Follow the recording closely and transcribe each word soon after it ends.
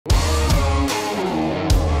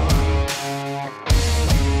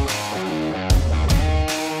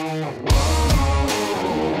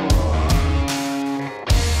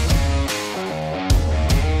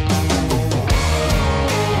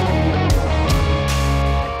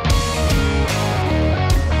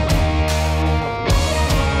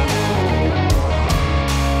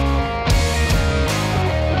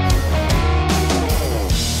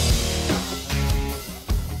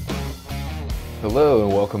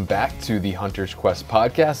welcome back to the Hunter's Quest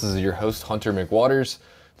podcast. This is your host, Hunter McWaters.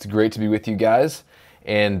 It's great to be with you guys.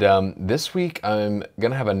 And this week, I'm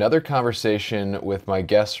going to have another conversation with my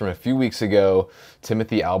guest from a few weeks ago,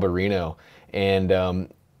 Timothy Alberino. And,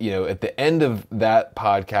 at the end of that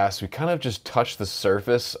podcast, we kind of just touched the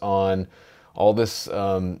surface on all this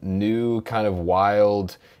new kind of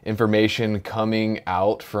wild information coming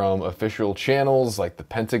out from official channels like the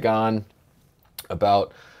Pentagon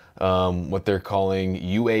about what they're calling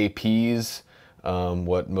UAPs,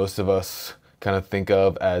 what most of us kind of think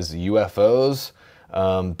of as UFOs.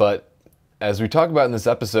 But as we talk about in this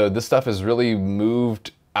episode, this stuff has really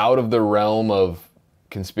moved out of the realm of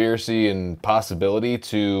conspiracy and possibility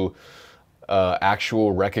to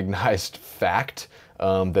actual recognized fact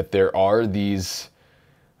that there are these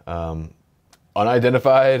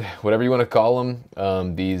unidentified, whatever you want to call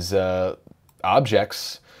them, these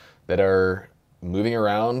objects that are moving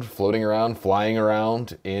around, floating around, flying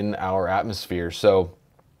around in our atmosphere. So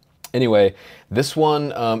anyway, this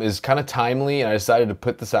one is kind of timely, and I decided to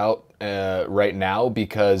put this out right now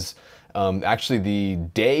because actually the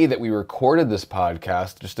day that we recorded this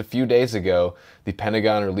podcast, just a few days ago, the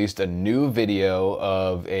Pentagon released a new video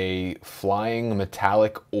of a flying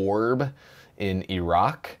metallic orb in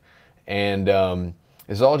Iraq. And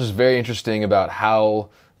it's all just very interesting about how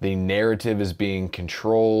the narrative is being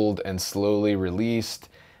controlled and slowly released.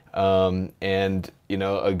 And,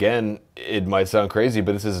 again, it might sound crazy,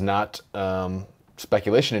 but this is not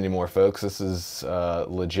speculation anymore, folks. This is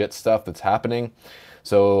legit stuff that's happening.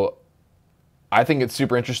 So I think it's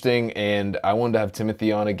super interesting, and I wanted to have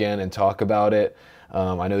Timothy on again and talk about it.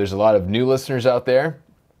 I know there's a lot of new listeners out there,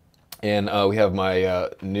 and we have my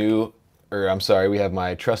we have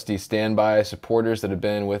my trusty standby supporters that have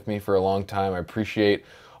been with me for a long time. I appreciate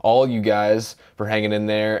all you guys for hanging in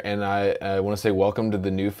there, and I want to say welcome to the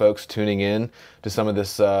new folks tuning in to some of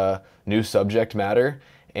this new subject matter.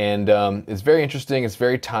 And it's very interesting, it's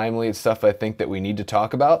very timely, it's stuff I think that we need to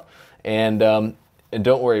talk about. And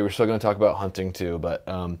don't worry, we're still going to talk about hunting too, but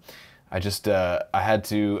I had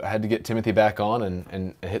to get Timothy back on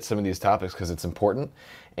and hit some of these topics because it's important.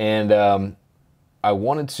 And I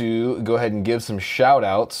wanted to go ahead and give some shout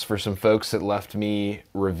outs for some folks that left me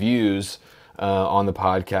reviews on the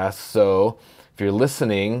podcast. So if you're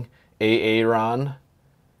listening, AARO,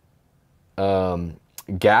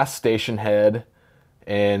 Gas Station Head,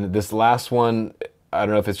 and this last one, I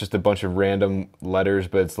don't know if it's just a bunch of random letters,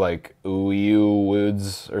 but it's like Ouyu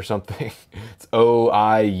Woods or something. It's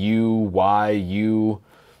OIUYU.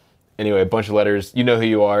 Anyway, a bunch of letters. You know who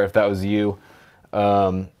you are if that was you.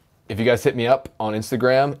 If you guys hit me up on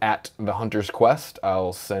Instagram at The Hunter's Quest,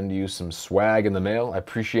 I'll send you some swag in the mail. I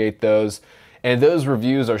appreciate those. And those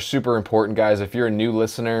reviews are super important, guys. If you're a new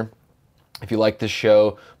listener, if you like this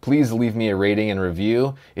show, please leave me a rating and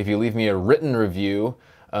review. If you leave me a written review,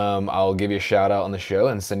 I'll give you a shout out on the show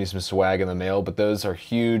and send you some swag in the mail. But those are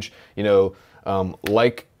huge.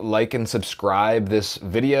 Like and subscribe this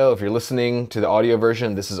video. If you're listening to the audio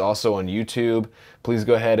version, this is also on YouTube. Please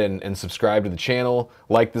go ahead and subscribe to the channel,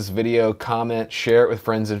 like this video, comment, share it with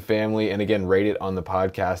friends and family, and again, rate it on the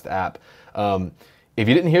podcast app. If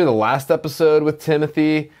you didn't hear the last episode with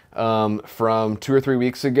Timothy from 2 or 3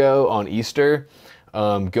 weeks ago on Easter,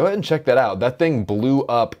 go ahead and check that out. That thing blew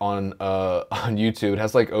up on YouTube. It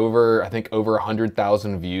has over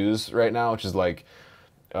 100,000 views right now, which is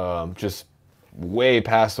just way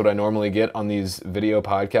past what I normally get on these video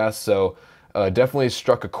podcasts. So definitely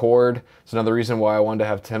struck a chord. It's another reason why I wanted to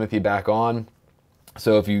have Timothy back on.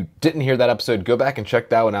 So if you didn't hear that episode, go back and check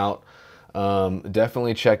that one out.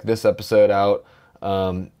 Definitely check this episode out.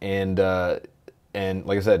 And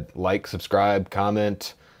like I said, like, subscribe,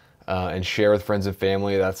 comment, and share with friends and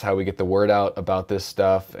family. That's how we get the word out about this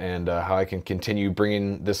stuff, and how I can continue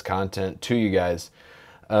bringing this content to you guys.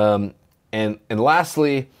 And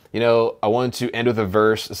lastly, I wanted to end with a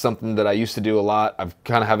verse, something that I used to do a lot. I've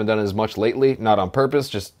kind of haven't done as much lately, not on purpose,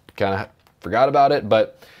 just kind of forgot about it.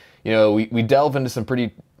 But, we delve into some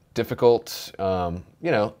pretty difficult,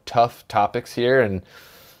 tough topics here, and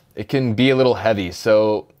it can be a little heavy.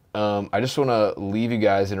 So I just want to leave you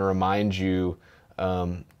guys and remind you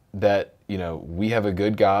that, we have a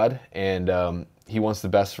good God, and He wants the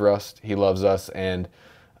best for us. He loves us, and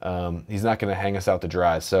He's not going to hang us out to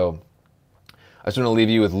dry. So I just want to leave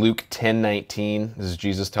you with Luke 10:19. This is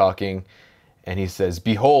Jesus talking, and He says,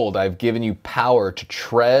 "Behold, I've given you power to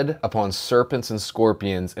tread upon serpents and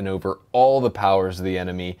scorpions and over all the powers of the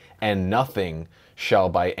enemy, and nothing shall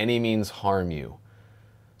by any means harm you."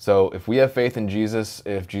 So if we have faith in Jesus,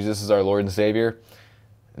 if Jesus is our Lord and Savior,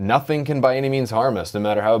 nothing can by any means harm us, no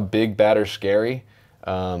matter how big, bad, or scary.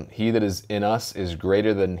 He that is in us is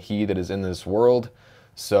greater than he that is in this world.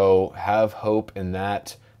 So have hope in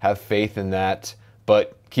that, have faith in that,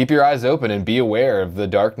 but keep your eyes open and be aware of the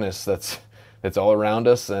darkness that's all around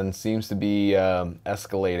us and seems to be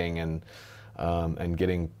escalating and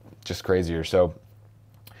getting just crazier. So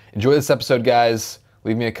enjoy this episode, guys.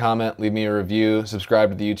 Leave me a comment, leave me a review, subscribe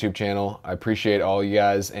to the YouTube channel. I appreciate all you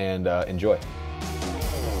guys, and enjoy.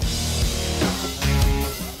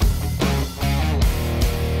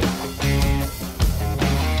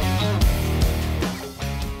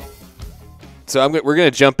 So we're going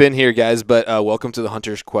to jump in here, guys, but welcome to the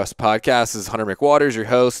Hunter's Quest podcast. This is Hunter McWaters, your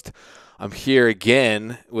host. I'm here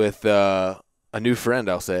again with a new friend,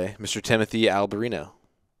 I'll say, Mr. Timothy Alberino.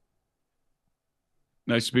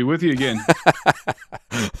 Nice to be with you again.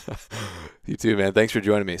 You too, man. Thanks for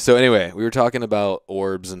joining me. So anyway, we were talking about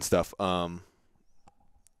orbs and stuff.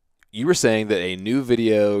 You were saying that a new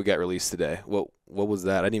video got released today. What was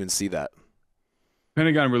that? I didn't even see that.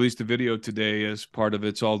 Pentagon released a video today as part of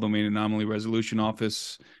its all-domain anomaly resolution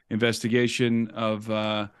office investigation of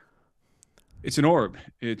it's an orb.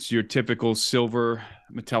 It's your typical silver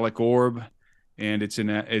metallic orb, and it's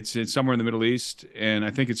somewhere in the Middle East, and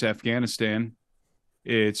I think it's Afghanistan.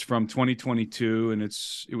 It's from 2022, and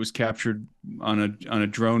it was captured on a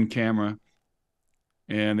drone camera,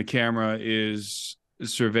 and the camera is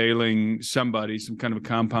surveilling somebody, some kind of a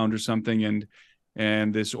compound or something,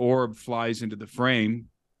 and this orb flies into the frame,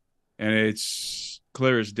 and it's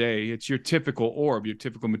clear as day. It's your typical orb, your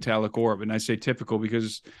typical metallic orb. And I say typical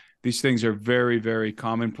because these things are very, very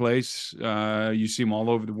commonplace. You see them all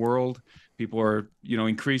over the world. People are,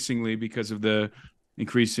 increasingly, because of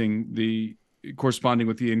corresponding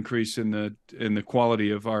with the increase in the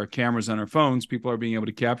quality of our cameras on our phones, people are being able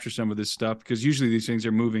to capture some of this stuff, because usually these things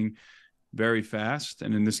are moving very fast.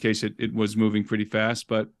 And in this case, it was moving pretty fast.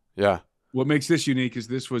 But yeah. What makes this unique is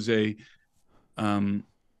this was a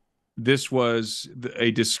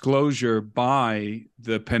disclosure by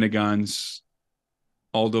the Pentagon's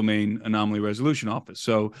all-domain anomaly resolution office.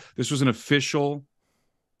 So this was an official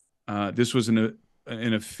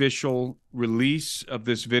official release of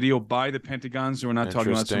this video by the Pentagon. So we're not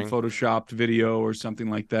talking about some photoshopped video or something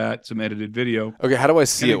like that, some edited video. Okay, how do I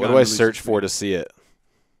see it? What do I search for to see it?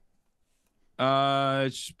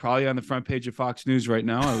 It's probably on the front page of Fox News right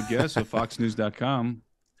now, I would guess, so foxnews.com.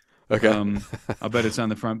 Okay. I'll bet it's on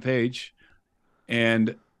the front page.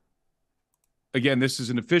 And again, this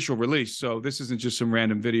is an official release, so this isn't just some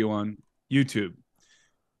random video on YouTube.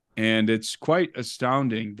 And it's quite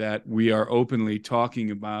astounding that we are openly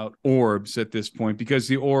talking about orbs at this point, because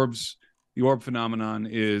the orb phenomenon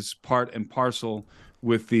is part and parcel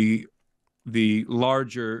with the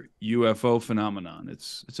larger UFO phenomenon.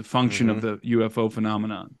 It's a function of the UFO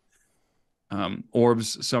phenomenon.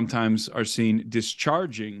 Orbs sometimes are seen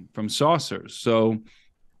discharging from saucers. So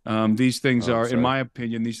these things in my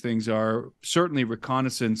opinion, these things are certainly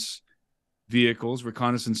reconnaissance vehicles,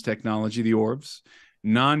 reconnaissance technology, the orbs,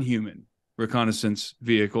 non-human reconnaissance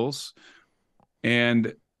vehicles.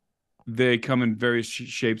 And they come in various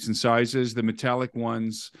shapes and sizes. The metallic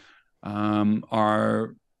ones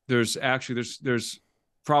there's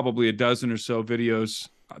probably a dozen or so videos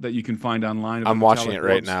that you can find online. I'm watching it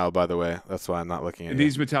right now, by the way. That's why I'm not looking at it.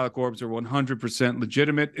 These metallic orbs are 100%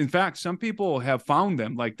 legitimate. In fact, some people have found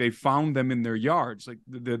them, like they found them in their yards, like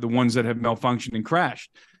the ones that have malfunctioned and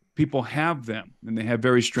crashed. People have them, and they have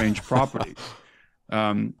very strange properties. They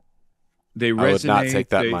resonate. I would not take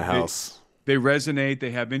that in my house. They resonate.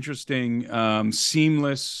 They have interesting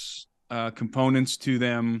seamless components to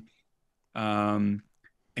them. And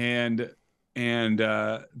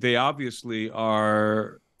they obviously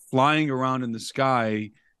are flying around in the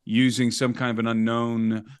sky using some kind of an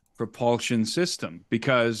unknown propulsion system,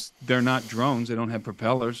 because they're not drones. They don't have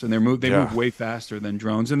propellers, and they move way faster than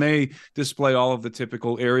drones, and they display all of the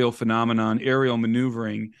typical aerial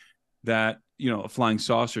maneuvering that a flying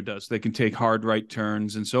saucer does. They can take hard right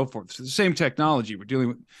turns and so forth. So the same technology. We're dealing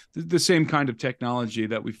with the same kind of technology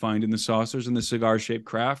that we find in the saucers and the cigar-shaped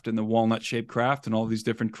craft and the walnut-shaped craft and all these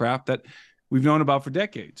different craft that we've known about for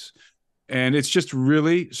decades. And it's just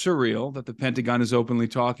really surreal that the Pentagon is openly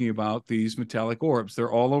talking about these metallic orbs.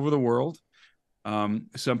 They're all over the world.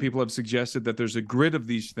 Some people have suggested that there's a grid of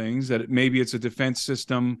these things, that maybe it's a defense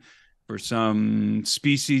system for some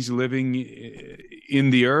species living in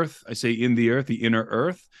the earth. I say in the earth, the inner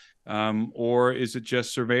earth. Or is it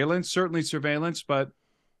just surveillance? Certainly surveillance, but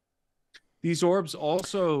these orbs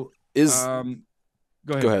also... Go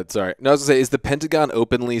ahead. Sorry. No, I was going to say, is the Pentagon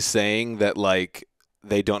openly saying that, like,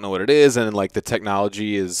 they don't know what it is, and, like, the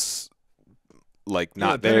technology is, like,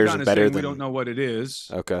 not theirs and better than... We don't know what it is.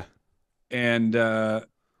 Okay. And of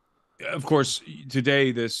course,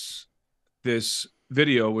 today this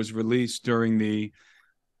video was released during the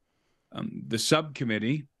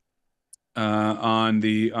subcommittee on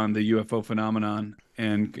the UFO phenomenon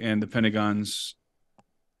and the Pentagon's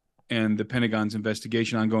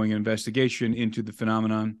ongoing investigation into the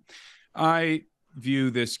phenomenon. I view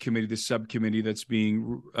this committee, this subcommittee that's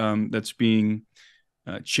being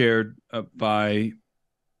chaired by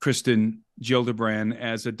Kristen Gillibrand,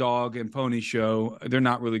 as a dog and pony show. They're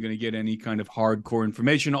not really going to get any kind of hardcore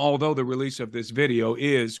information, although the release of this video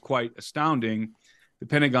is quite astounding. The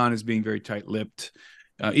Pentagon is being very tight-lipped,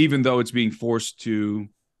 even though it's being forced to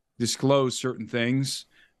disclose certain things.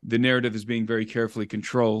 The narrative is being very carefully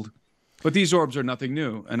controlled. But these orbs are nothing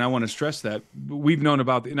new, and I want to stress that. We've known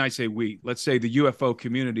about, and I say we, let's say the UFO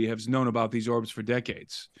community has known about these orbs for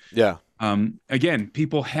decades. Yeah. Again,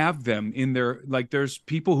 people have them in their, like, there's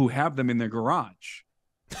people who have them in their garage.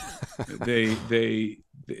 And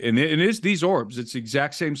it is these orbs. It's the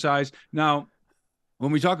exact same size. Now,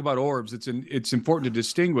 when we talk about orbs, it's important to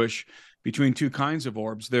distinguish between two kinds of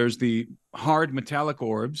orbs. There's the hard metallic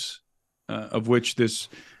orbs, of which this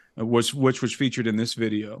was featured in this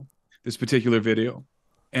video, this particular video,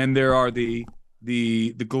 and there are the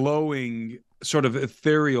glowing sort of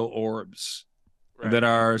ethereal orbs. Right. That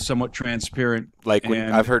are somewhat transparent. Like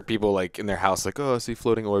when I've heard people like in their house, like, oh, I see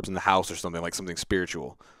floating orbs in the house or something, like something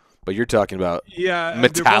spiritual. But you're talking about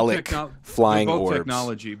metallic flying orbs.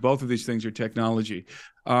 Technology. Both of these things are technology.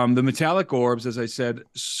 The metallic orbs, as I said,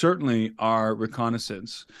 certainly are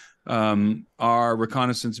reconnaissance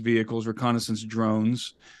vehicles, reconnaissance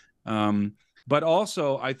drones. But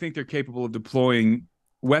also, I think they're capable of deploying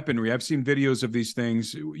weaponry. I've seen videos of these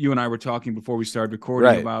things. You and I were talking before we started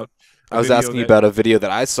recording about. I was asking you about a video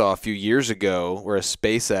that I saw a few years ago where a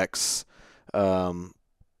SpaceX,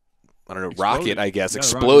 rocket, I guess,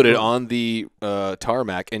 exploded on the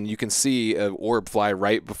tarmac, and you can see an orb fly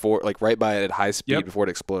right by it at high speed before it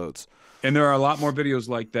explodes. And there are a lot more videos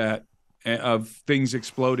like that of things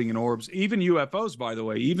exploding in orbs, even UFOs, by the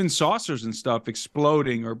way, even saucers and stuff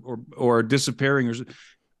exploding or disappearing, or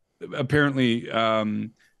apparently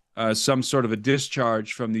some sort of a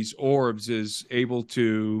discharge from these orbs is able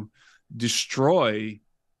to destroy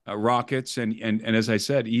rockets and as I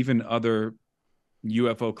said, even other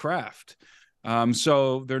UFO craft.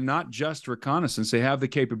 So they're not just reconnaissance. They have the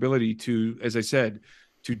capability to, as I said,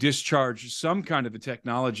 to discharge some kind of a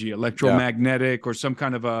technology, electromagnetic, or some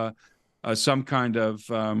kind of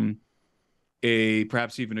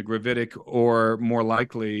perhaps even a gravitic, or more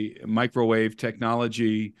likely microwave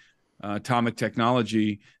technology, atomic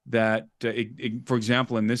technology that, for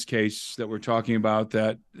example, in this case that we're talking about,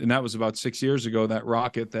 and that was about 6 years ago, that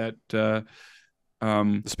rocket that a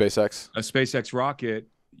SpaceX rocket,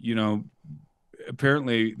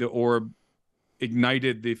 apparently the orb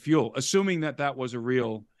ignited the fuel, assuming that was a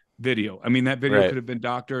real video. I mean, that video could have been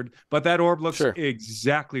doctored, but that orb looks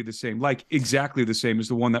exactly the same, exactly the same as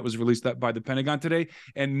the one that was released by the Pentagon today.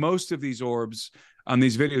 And most of these orbs on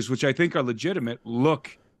these videos, which I think are legitimate,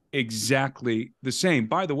 look exactly the same.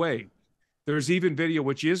 By the way, there's even video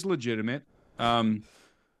which is legitimate.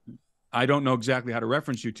 I don't know exactly how to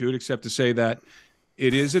reference you to it, except to say that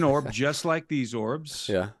it is an orb just like these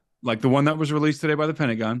orbs, like the one that was released today by the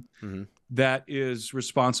Pentagon, that is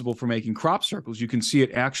responsible for making crop circles. You can see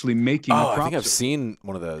it actually making a crop I think I've circle. seen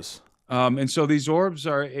one of those. And so these orbs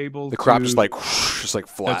are able the crop just like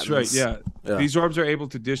flattens. That's right, yeah. These orbs are able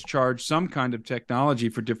to discharge some kind of technology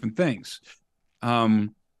for different things.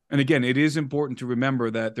 And again, it is important to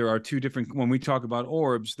remember that there are two different, when we talk about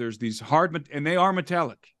orbs, there's these hard, and they are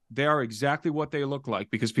metallic. They are exactly what they look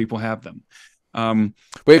like because people have them. Then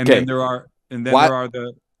there are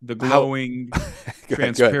the glowing,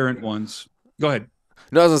 transparent ones. Go ahead.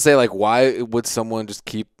 No, I was gonna say, like, why would someone just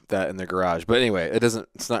keep that in their garage? But anyway,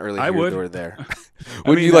 it's not really here or there.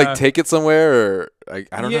 Would you take it somewhere, or I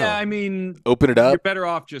don't know? Yeah, I mean, open it up. You're better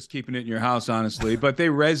off just keeping it in your house, honestly. But they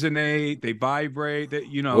resonate, they vibrate.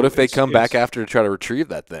 What if they come back after to try to retrieve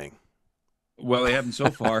that thing? Well, they haven't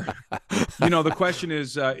so far. The question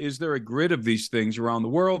is there a grid of these things around the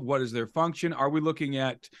world? What is their function? Are we looking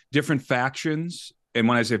at different factions? And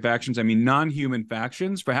when I say factions, I mean non-human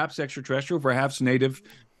factions, perhaps extraterrestrial, perhaps native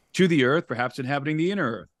to the Earth, perhaps inhabiting the inner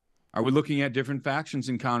Earth. Are we looking at different factions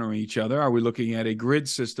encountering each other? Are we looking at a grid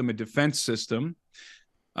system, a defense system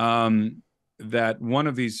that one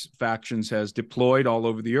of these factions has deployed all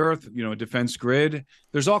over the Earth, a defense grid?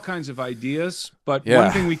 There's all kinds of ideas, but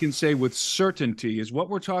one thing we can say with certainty is what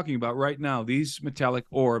we're talking about right now, these metallic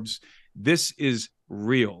orbs, this is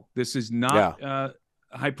real. This is not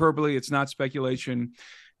hyperbole. It's not speculation.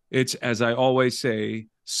 It's, as I always say,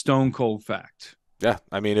 stone cold fact. Yeah,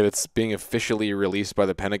 I mean, if it's being officially released by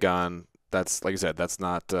the Pentagon, that's, like I said, that's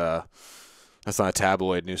not a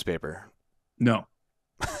tabloid newspaper. No.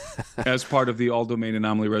 As part of the All Domain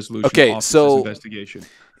Anomaly Resolution Okay, Office's so investigation.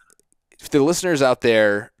 For the listeners out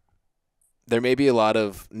there, there may be a lot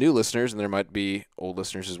of new listeners, and there might be old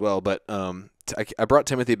listeners as well. But I brought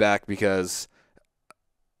Timothy back because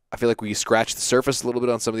I feel like we scratched the surface a little bit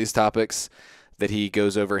on some of these topics that he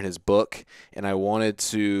goes over in his book, and I wanted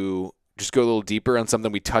to just go a little deeper on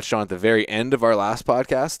something we touched on at the very end of our last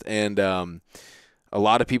podcast. And a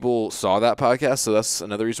lot of people saw that podcast, so that's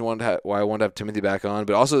another reason why I wanted to have Timothy back on.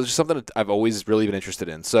 But also, it's just something that I've always really been interested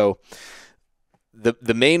in. So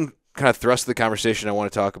the main kind of thrust of the conversation I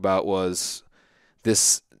want to talk about was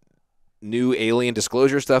this new alien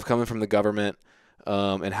disclosure stuff coming from the government,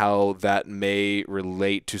 and how that may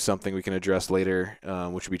relate to something we can address later,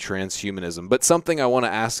 which would be transhumanism. But something I want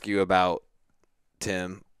to ask you about,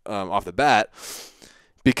 Tim, off the bat,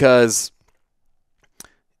 because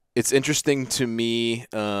it's interesting to me.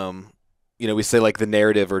 We say like the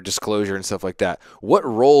narrative or disclosure and stuff like that. What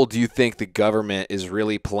role do you think the government is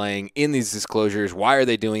really playing in these disclosures? Why are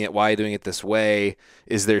they doing it? Why are they doing it this way?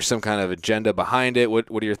 Is there some kind of agenda behind it?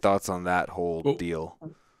 What are your thoughts on that whole deal?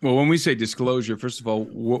 Well, when we say disclosure, first of all,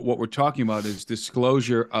 what we're talking about is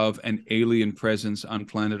disclosure of an alien presence on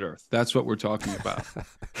planet Earth. That's what we're talking about.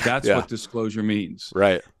 That's what disclosure means.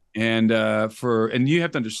 Right. And you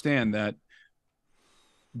have to understand that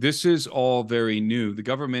this is all very new. The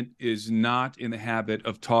government is not in the habit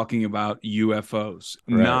of talking about UFOs,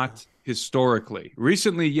 not historically.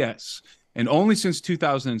 Recently, yes, and only since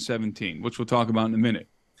 2017, which we'll talk about in a minute.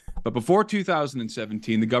 But before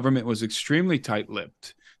 2017, the government was extremely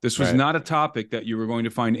tight-lipped. This was not a topic that you were going to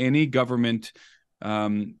find any government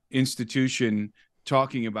institution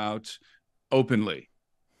talking about openly.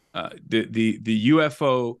 The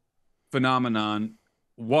UFO phenomenon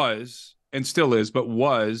was, and still is, but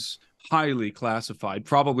was highly classified,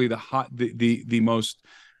 probably the most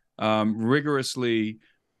rigorously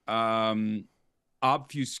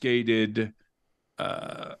obfuscated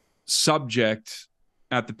subject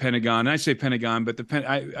at the Pentagon. And I say Pentagon, but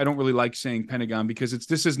I don't really like saying Pentagon because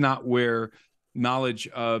this is not where knowledge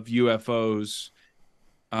of UFOs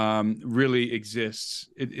really exists.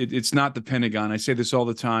 It's not the Pentagon. I say this all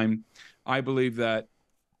the time. I believe that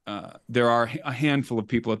there are a handful of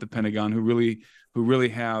people at the Pentagon who really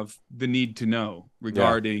have the need to know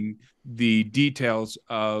regarding the details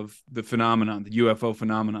of the phenomenon, the UFO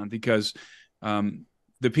phenomenon, because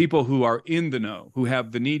the people who are in the know, who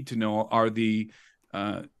have the need to know, are the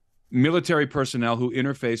military personnel who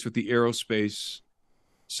interface with the aerospace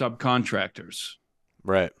subcontractors,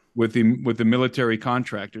 right? With the military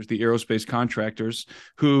contractors, the aerospace contractors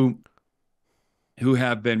who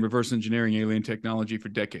have been reverse engineering alien technology for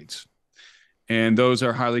decades. And those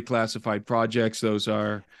are highly classified projects. Those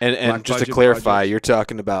are and just to clarify, you're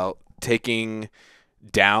talking about taking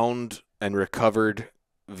downed and recovered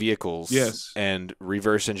vehicles, and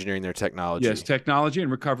reverse engineering their technology. Yes, technology and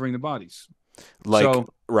recovering the bodies. Like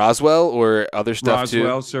Roswell or other stuff too?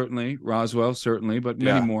 Roswell, certainly, but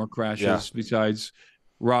many more crashes besides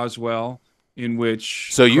Roswell, in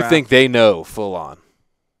which... So you think they know full on?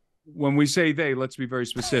 When we say they, let's be very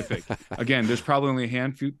specific. Again, there's probably only a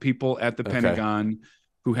handful of people at the Pentagon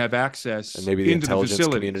who have access and maybe the into intelligence the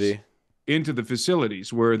facilities, community. Into the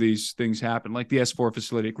facilities where these things happen, like the S4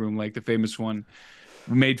 facility room, like the famous one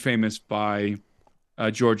made famous by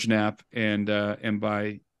George Knapp and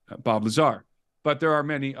by Bob Lazar. But there are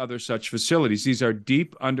many other such facilities. These are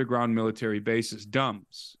deep underground military bases,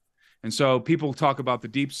 DUMBs. And so people talk about the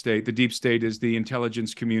deep state. The deep state is the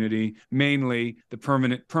intelligence community, mainly the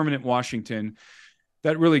permanent Washington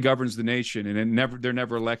that really governs the nation. And they're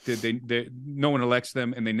never elected. No one elects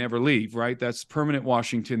them, and they never leave, right? That's permanent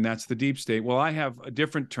Washington. That's the deep state. Well, I have a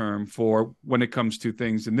different term for when it comes to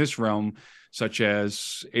things in this realm, such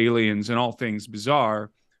as aliens and all things bizarre.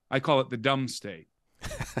 I call it the dumb state.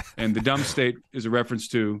 And the dumb state is a reference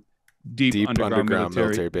to deep underground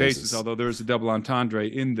military bases, although there's a double entendre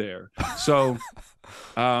in there. So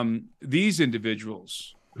these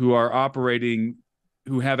individuals who are operating,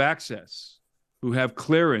 who have access, who have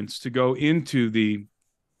clearance to go into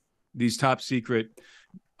these top secret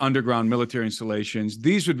underground military installations,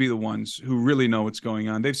 these would be the ones who really know what's going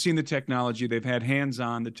on. They've seen the technology. They've had hands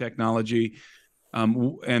on the technology.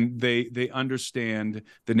 and they understand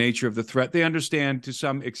the nature of the threat. They understand to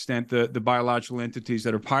some extent the biological entities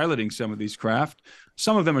that are piloting some of these craft.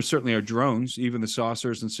 Some of them are certainly drones, even the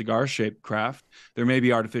saucers and cigar-shaped craft. There may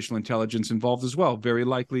be artificial intelligence involved as well. Very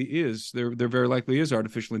likely is. There very likely is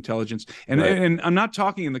artificial intelligence. And, Right. and I'm not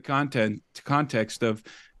talking in the context of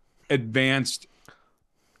advanced,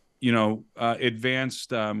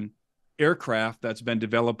 advanced aircraft that's been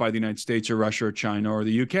developed by the United States or Russia or China or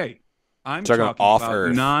the UK. I'm talking off about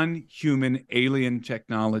Earth. non-human alien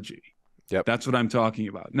technology. Yep. That's what I'm talking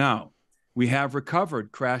about. Now, we have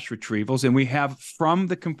recovered crash retrievals, and we have, from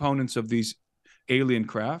the components of these alien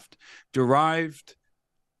craft, derived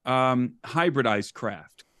hybridized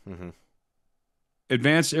craft,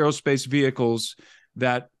 advanced aerospace vehicles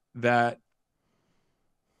that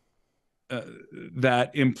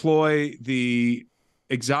employ the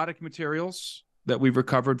exotic materials that we've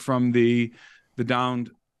recovered from the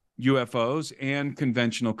downed UFOs and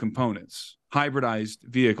conventional components, hybridized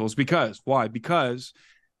vehicles. Why? Because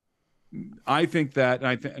I think that,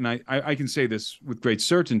 I can say this with great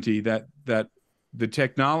certainty, that the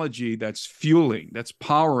technology that's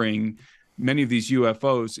powering many of these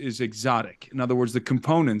UFOs is exotic. In other words,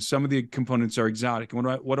 some of the components are exotic. And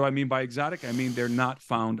what do I mean by exotic? I mean they're not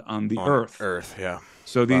found on the Earth. Earth, yeah.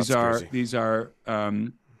 So these crazy. are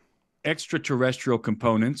extraterrestrial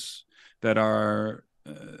components that are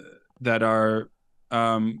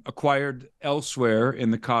acquired elsewhere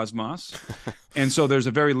in the cosmos, and so there's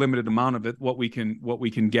a very limited amount of it. What we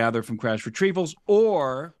can gather from crash retrievals,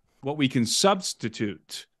 or what we can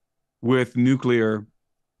substitute with nuclear,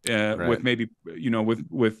 with maybe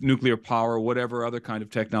with nuclear power, whatever other kind of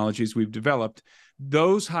technologies we've developed.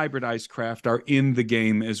 Those hybridized craft are in the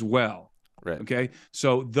game as well. Right. Okay,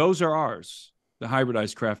 so those are ours. The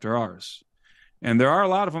hybridized craft are ours, and there are a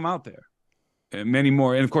lot of them out there. Many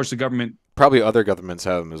more, and of course the government, probably other governments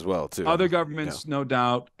have them as well too. Other governments, no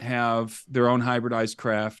doubt, have their own hybridized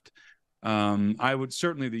craft. I would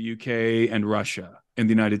certainly the UK and Russia and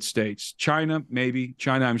the United States. China, maybe.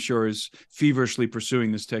 China, I'm sure, is feverishly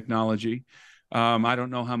pursuing this technology. I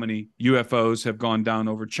don't know how many UFOs have gone down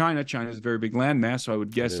over China. China is a very big landmass, so I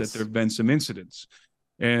would guess that there have been some incidents,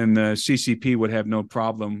 and the CCP would have no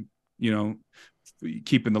problem,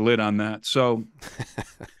 keeping the lid on that. So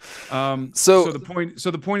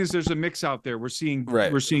the point is there's a mix out there. We're seeing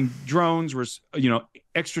drones,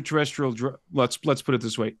 extraterrestrial let's put it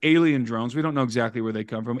this way, alien drones. We don't know exactly where they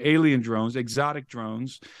come from. Alien drones, exotic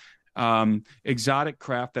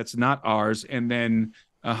craft that's not ours, and then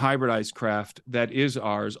a hybridized craft that is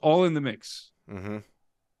ours, all in the mix.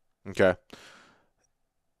 Okay.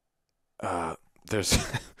 There's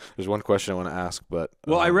one question I want to ask, but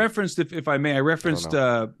I referenced, if I may,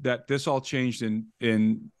 that this all changed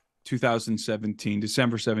in 2017,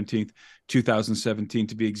 December 17th, 2017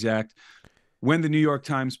 to be exact, when the New York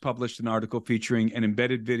Times published an article featuring an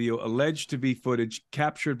embedded video alleged to be footage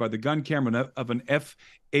captured by the gun camera of an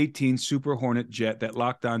F-18 Super Hornet jet that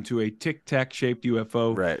locked onto a tic-tac shaped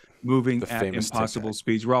UFO moving at impossible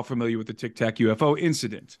speeds. We're all familiar with the tic-tac UFO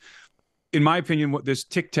incident. In my opinion, what this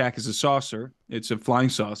tic-tac is a saucer. It's a flying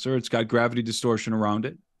saucer. It's got gravity distortion around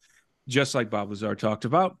it, just like Bob Lazar talked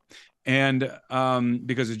about. And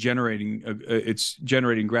because it's generating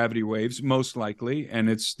gravity waves, most likely, and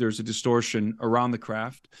there's a distortion around the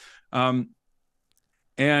craft. And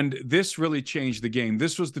this really changed the game.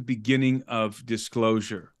 This was the beginning of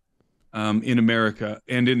disclosure in America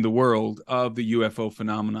and in the world of the UFO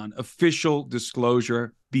phenomenon. Official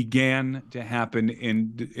disclosure began to happen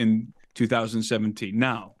in 2017.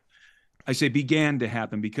 Now, I say began to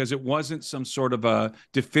happen because it wasn't some sort of a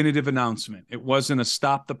definitive announcement. It wasn't a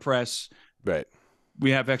stop the press. Right.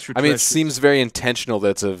 We have extra. I mean, it seems very intentional.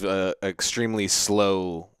 That's an extremely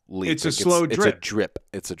slow leap. It's a slow drip. It's a drip.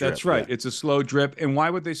 It's a drip. That's right. Yeah. It's a slow drip. And why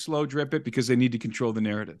would they slow drip it? Because they need to control the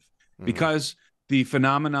narrative. Because the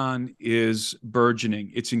phenomenon is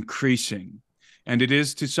burgeoning. It's increasing. And it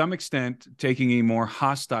is, to some extent, taking a more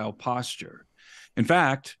hostile posture. In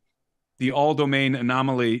fact, the All-Domain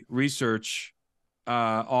Anomaly Research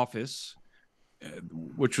Office,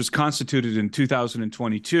 which was constituted in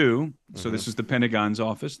 2022, so this is the Pentagon's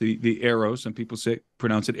office, the AARO, some people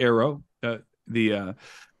pronounce it AARO, the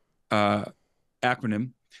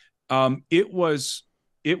acronym. It was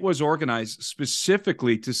organized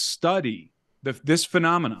specifically to study this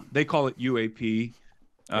phenomenon. They call it UAP,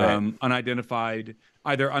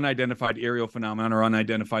 either unidentified aerial phenomenon or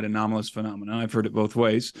unidentified anomalous phenomenon. I've heard it both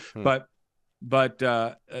ways. But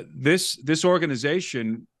this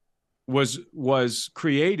organization was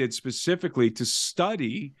created specifically to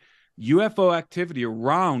study UFO activity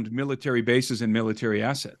around military bases and military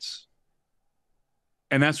assets.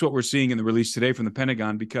 And that's what we're seeing in the release today from the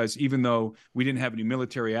Pentagon, because even though we didn't have any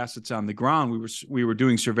military assets on the ground, we were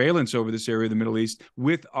doing surveillance over this area of the Middle East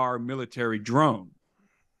with our military drone.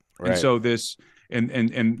 Right. And so this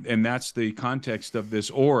and that's the context of this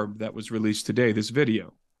orb that was released today, this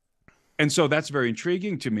video. And so that's very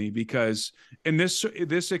intriguing to me, because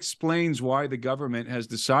this explains why the government has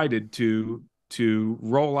decided to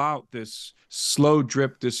roll out this slow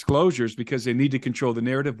drip disclosures, because they need to control the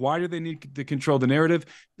narrative. Why do they need to control the narrative?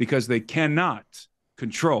 Because they cannot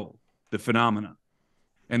control the phenomenon.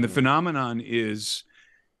 And the phenomenon is,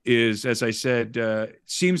 as I said,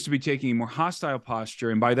 seems to be taking a more hostile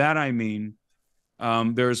posture. And by that, I mean,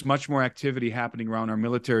 there's much more activity happening around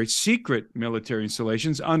our secret military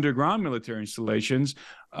installations, underground military installations.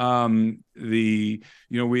 We're having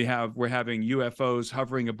UFOs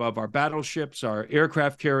hovering above our battleships, our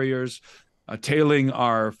aircraft carriers, tailing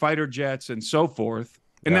our fighter jets, and so forth.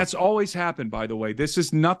 And that's always happened, by the way. This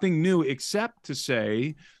is nothing new, except to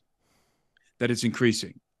say that it's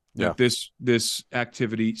increasing. That this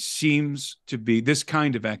activity seems to be this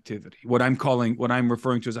kind of activity, what I'm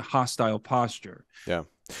referring to as a hostile posture. Yeah.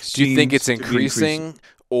 Do you think it's increasing,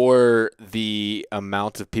 or the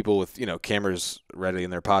amount of people with, cameras ready in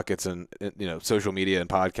their pockets and, social media and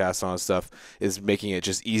podcasts and all that stuff is making it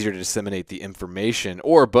just easier to disseminate the information,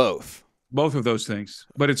 or both? Both of those things.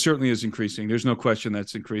 But it certainly is increasing. There's no question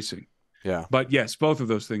that's increasing. Yeah. But yes, both of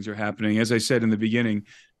those things are happening. As I said in the beginning,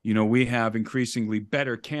 we have increasingly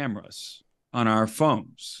better cameras on our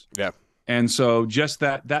phones. Yeah. And so just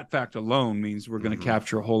that fact alone means we're going to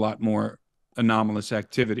capture a whole lot more anomalous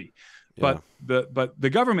activity. Yeah. But the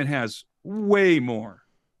government has way more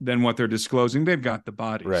than what they're disclosing. They've got the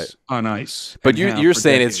bodies on ice. But you're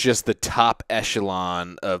saying it's just the top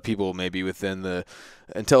echelon of people maybe within the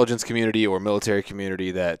intelligence community or military community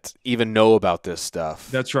that even know about this stuff.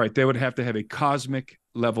 That's right. They would have to have a cosmic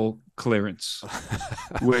level clearance.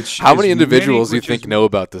 Which how many individuals do you think know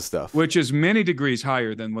about this stuff? Which is many degrees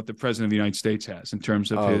higher than what the president of the United States has in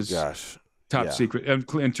terms of his top secret,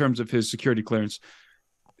 in terms of his security clearance.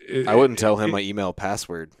 I wouldn't tell him my email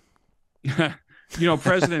password.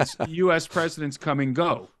 Presidents, U.S. presidents come and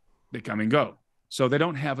go. They come and go. So they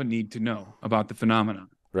don't have a need to know about the phenomenon.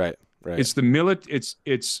 Right. It's the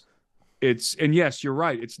and yes, you're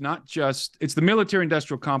right. It's the military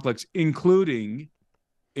industrial complex, include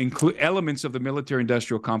elements of the military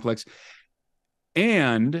industrial complex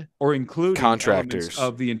including contractors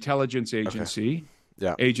of the intelligence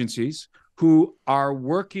agencies who are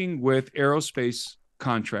working with aerospace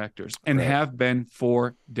contractors and have been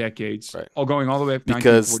for decades, going all the way up to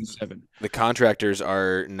 1947. The contractors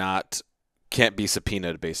can't be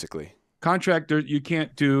subpoenaed, basically. Contractor, you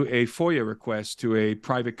can't do a FOIA request to a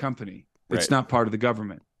private company. It's not part of the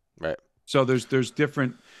government. Right. So there's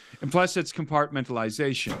different, and plus it's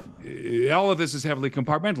compartmentalization. All of this is heavily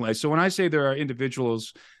compartmentalized. So when I say there are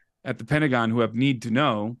individuals at the Pentagon who have need to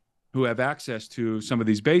know, who have access to some of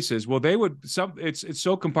these bases, well, it's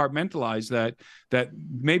so compartmentalized that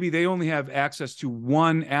maybe they only have access to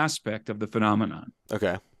one aspect of the phenomenon.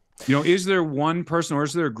 Okay. Is there one person, or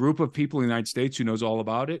is there a group of people in the United States who knows all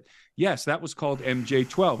about it? Yes, that was called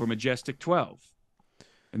MJ-12 or Majestic 12.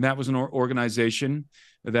 And that was an organization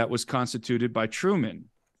that was constituted by Truman,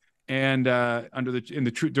 and during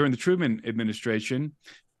the Truman administration,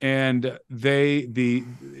 and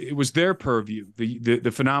it was their purview,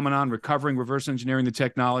 the phenomenon, recovering, reverse engineering the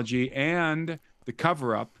technology, and the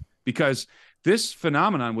cover up, because this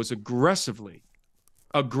phenomenon was aggressively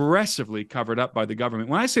covered up by the government.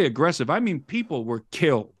 When I say aggressive, I mean people were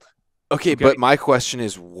killed. Okay, but my question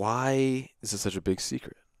is, why is this such a big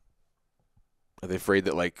secret? Are they afraid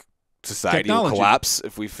that society will collapse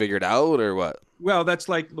if we figure it out, or what? Well,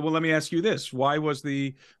 let me ask you this. Why was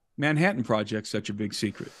the Manhattan Project such a big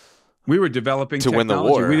secret? We were developing to technology.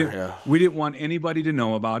 Win the war. We didn't want anybody to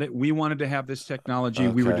know about it. We wanted to have this technology.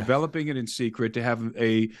 Okay. We were developing it in secret to have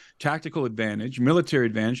a tactical advantage, military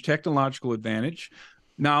advantage, technological advantage.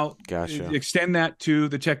 Now, extend that to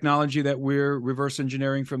the technology that we're reverse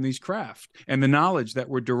engineering from these craft, and the knowledge that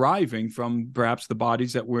we're deriving from perhaps the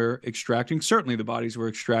bodies that we're extracting, certainly the bodies we're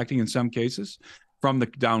extracting in some cases from the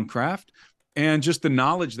down craft, and just the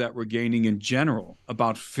knowledge that we're gaining in general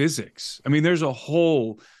about physics. I mean, there's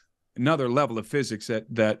another level of physics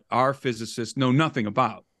that our physicists know nothing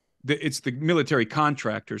about. It's the military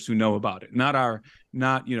contractors who know about it, not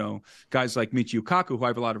guys like Michio Kaku, who I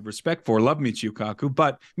have a lot of respect for. Love Michio Kaku,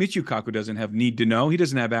 but Michio Kaku doesn't have need to know. He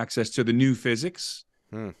doesn't have access to the new physics,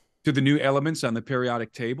 to the new elements on the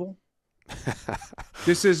periodic table.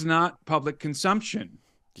 This is not public consumption.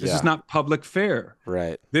 This is not public fare.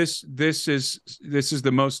 Right. This is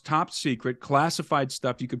the most top secret classified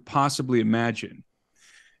stuff you could possibly imagine.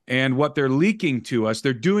 And what they're leaking to us,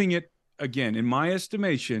 they're doing it, again, in my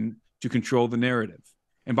estimation, to control the narrative.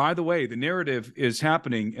 And by the way, the narrative is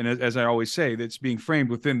happening, and as I always say, that's being framed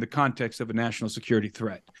within the context of a national security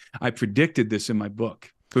threat. I predicted this in my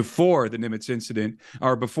book before the Nimitz incident,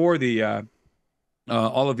 or before the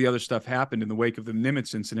all of the other stuff happened in the wake of the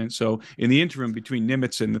Nimitz incident. So in the interim between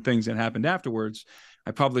Nimitz and the things that happened afterwards,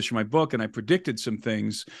 I published my book and I predicted some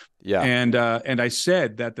things. Yeah. And I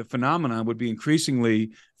said that the phenomenon would be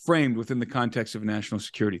increasingly framed within the context of a national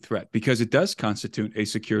security threat, because it does constitute a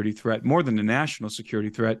security threat, more than a national security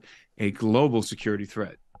threat, a global security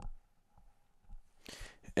threat.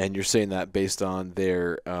 And you're saying that based on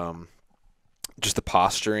their just the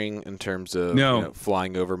posturing in terms of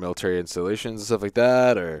flying over military installations and stuff like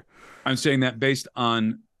that, or? I'm saying that based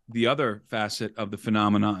on the other facet of the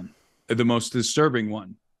phenomenon, the most disturbing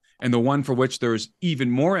one, and the one for which there is even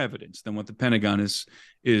more evidence than what the Pentagon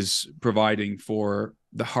is providing for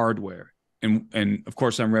the hardware. And of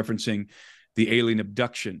course, I'm referencing the alien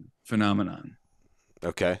abduction phenomenon.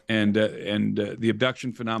 Okay. And the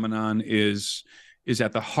abduction phenomenon is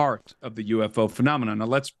at the heart of the UFO phenomenon. Now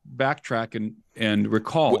let's backtrack and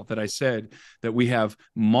recall that I said that we have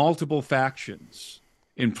multiple factions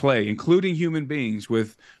in play, including human beings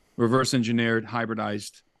with reverse engineered,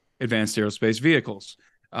 hybridized, advanced aerospace vehicles.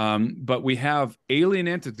 But we have alien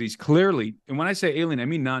entities clearly. And when I say alien, I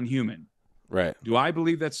mean non-human. Right. Do I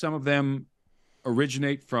believe that some of them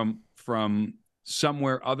originate from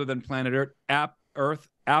somewhere other than planet Earth?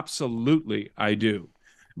 Absolutely, I do.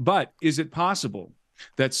 But is it possible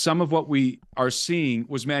that some of what we are seeing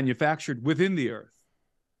was manufactured within the Earth?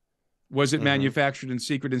 Was it manufactured in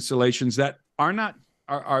secret installations that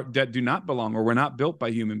that do not belong or were not built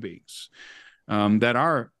by human beings,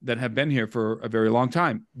 that have been here for a very long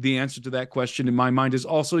time? The answer to that question in my mind is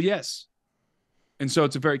also yes. And so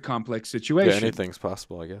it's a very complex situation. Yeah, anything's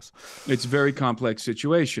possible, I guess. It's a very complex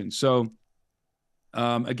situation. So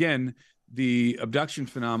again, the abduction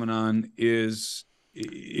phenomenon is,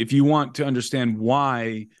 if you want to understand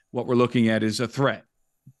why what we're looking at is a threat,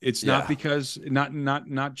 it's not because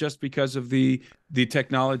not just because of the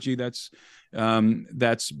technology that's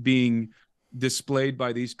being displayed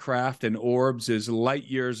by these craft and orbs is light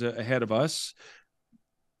years ahead of us.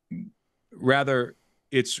 Rather,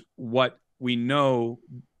 it's what we know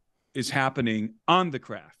is happening on the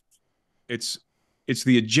craft. It's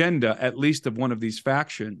the agenda, at least of one of these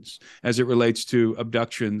factions, as it relates to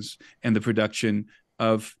abductions and the production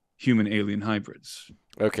of human alien hybrids.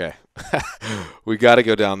 Okay. We got to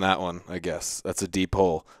go down that one, I guess. That's a deep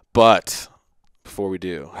hole. But before we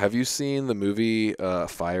do, have you seen the movie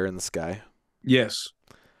Fire in the Sky? Yes.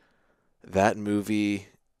 That movie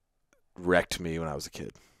wrecked me when I was a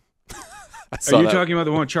kid. Are you talking about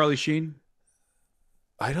the one with Charlie Sheen?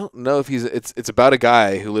 I don't know if it's about a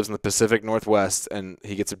guy who lives in the Pacific Northwest and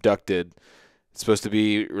he gets abducted. It's supposed to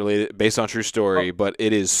be related, based on true story, but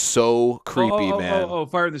it is so creepy, man. Oh,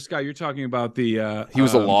 Fire in the Sky. You're talking about the... he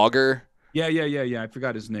was a logger? Yeah. I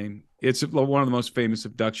forgot his name. It's one of the most famous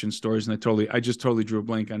abduction stories, and I just totally drew a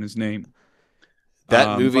blank on his name.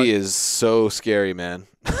 That movie is so scary, man.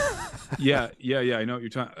 Yeah. I know what you're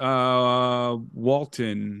talking...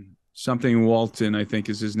 Walton... Something Walton, I think,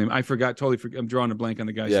 is his name. I forgot. I'm drawing a blank on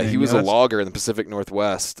the guy's name. Yeah, he was a logger in the Pacific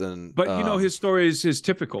Northwest, but his story is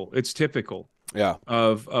typical. It's typical. Yeah.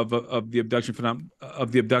 Of the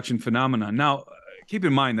abduction phenomenon. Now, keep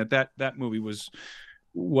in mind that movie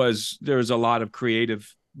was there's a lot of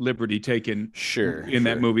creative liberty taken. In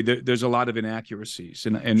that movie, there's a lot of inaccuracies,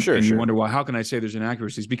 and you wonder why. How can I say there's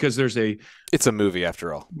inaccuracies? Because it's a movie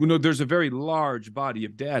after all. There's a very large body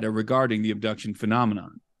of data regarding the abduction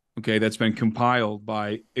phenomenon. Okay, that's been compiled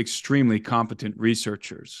by extremely competent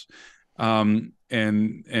researchers, and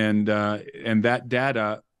that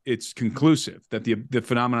data, it's conclusive that the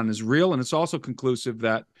phenomenon is real, and it's also conclusive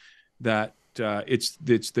that it's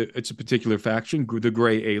a particular faction, the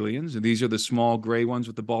gray aliens, and these are the small gray ones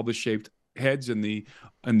with the bulbous shaped heads and the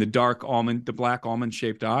black almond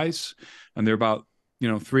shaped eyes, and they're about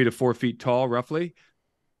 3 to 4 feet tall, roughly.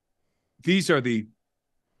 These are the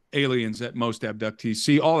aliens that most abductees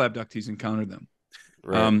see. All abductees encounter them,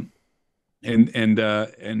 right. And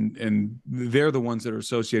they're the ones that are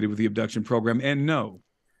associated with the abduction program. And no,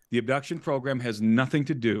 the abduction program has nothing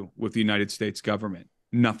to do with the United States government.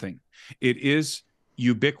 Nothing. It is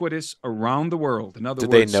ubiquitous around the world. In other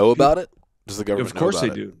words, do they know about it? Does the government? Of course know they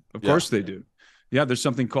about do. It? Of course they do. Yeah, there's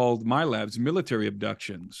something called MILABs, military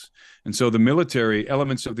abductions. And so the military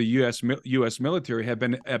elements of the U.S. military have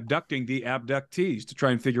been abducting the abductees to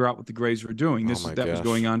try and figure out what the Greys were doing. That was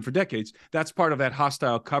going on for decades. That's part of that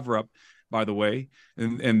hostile cover-up, by the way.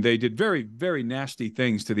 And they did very, very nasty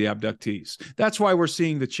things to the abductees. That's why we're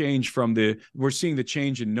seeing the change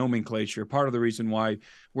in nomenclature. Part of the reason why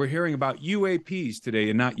we're hearing about UAPs today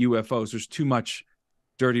and not UFOs. There's too much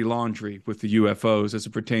dirty laundry with the UFOs as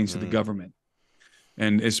it pertains to the government.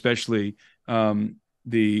 And especially with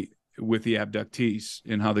the abductees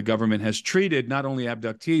and how the government has treated not only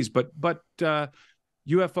abductees but UFO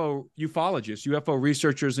ufologists, UFO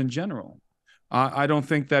researchers in general. I don't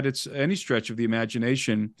think that it's any stretch of the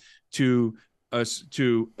imagination to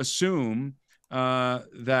assume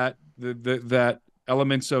that that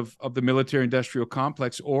elements of the military-industrial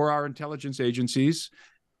complex or our intelligence agencies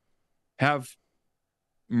have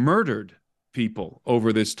murdered people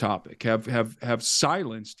over this topic, have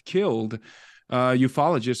silenced, killed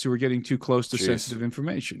ufologists who are getting too close to sensitive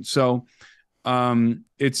information. So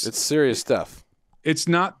it's serious stuff. It's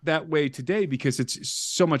not that way today because it's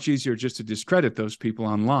so much easier just to discredit those people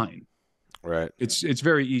online. Right. It's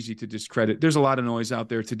very easy to discredit. There's a lot of noise out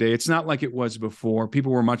there today. It's not like it was before.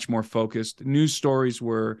 People were much more focused. News stories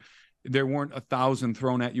there weren't 1,000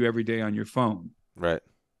 thrown at you every day on your phone. Right.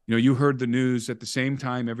 You know, you heard the news at the same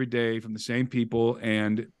time every day from the same people,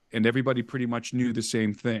 and everybody pretty much knew the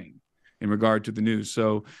same thing in regard to the news.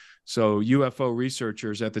 So UFO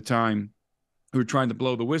researchers at the time who were trying to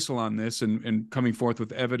blow the whistle on this and coming forth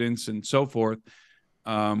with evidence and so forth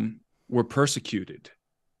were persecuted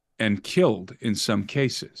and killed in some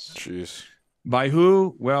cases. Jeez. By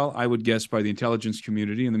who? Well, I would guess by the intelligence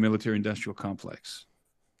community and the military-industrial complex.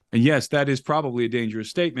 And yes, that is probably a dangerous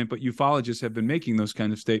statement, but ufologists have been making those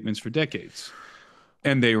kind of statements for decades,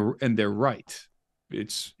 and they're right.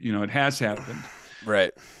 It's, you know, it has happened.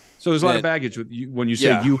 Right. So there's a lot of baggage with when you say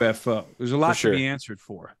UFO. There's a lot to be answered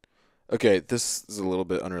for. Okay, this is a little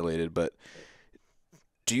bit unrelated, but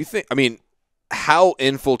do you think? I mean, how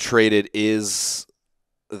infiltrated is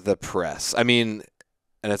the press? I mean,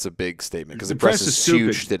 and that's a big statement because the press is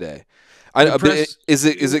huge today. Is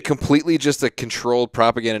it completely just a controlled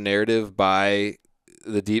propaganda narrative by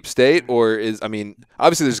the deep state, or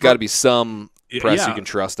obviously there's got to be some press you can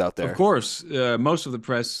trust out there. Of course, most of the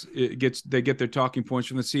press they get their talking points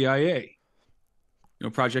from the CIA,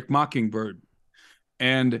 Project Mockingbird,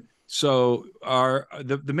 and so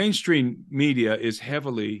the mainstream media is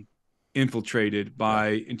heavily infiltrated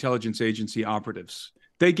by intelligence agency operatives.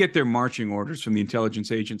 They get their marching orders from the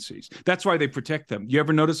intelligence agencies. That's why they protect them. You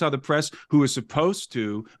ever notice how the press, who is supposed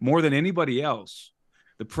to, more than anybody else,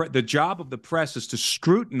 the job of the press is to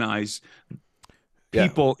scrutinize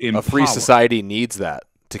people in a free power. Society needs that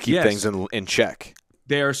to keep things in check.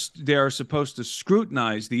 They are supposed to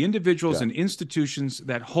scrutinize the individuals and institutions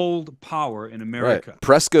that hold power in America. Right.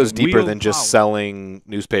 Press goes deeper than just selling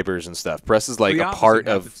newspapers and stuff. Press is like a part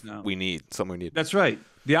of something we need. That's right.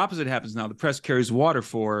 The opposite happens now. The press carries water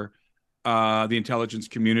for the intelligence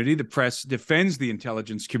community. The press defends the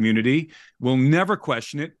intelligence community. Will never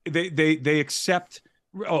question it. They accept.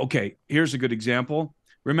 Okay, here's a good example.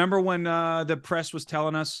 Remember when the press was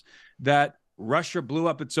telling us that Russia blew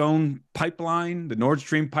up its own pipeline, the Nord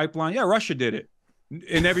Stream pipeline? Yeah, Russia did it.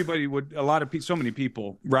 And everybody would, so many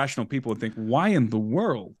people, rational people would think, why in the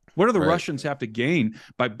world? What do the Russians have to gain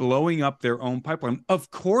by blowing up their own pipeline?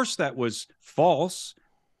 Of course that was false.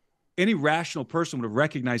 Any rational person would have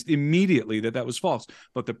recognized immediately that that was false.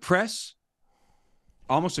 But the press,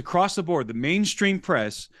 almost across the board, the mainstream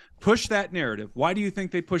press, pushed that narrative. Why do you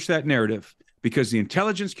think they pushed that narrative? Because the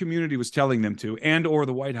intelligence community was telling them to, and or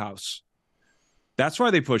the White House. That's why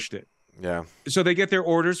they pushed it. Yeah. So they get their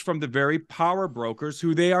orders from the very power brokers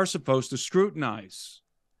who they are supposed to scrutinize.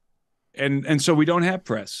 And so we don't have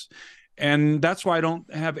press. And that's why I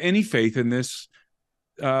don't have any faith in this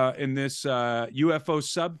UFO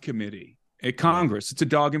subcommittee at Congress. It's a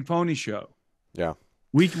dog and pony show. Yeah.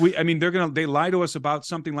 They lie to us about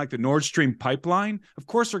something like the Nord Stream pipeline. Of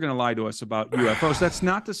course they're going to lie to us about UFOs. That's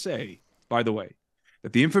not to say, by the way,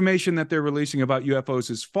 that the information that they're releasing about UFOs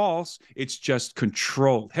is false. It's just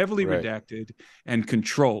controlled, heavily redacted and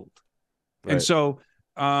controlled. Right. And so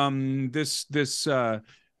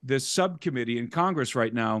this subcommittee in Congress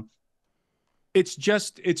right now, it's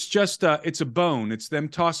a bone. It's them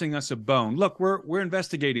tossing us a bone. Look, we're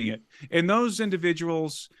investigating it. And those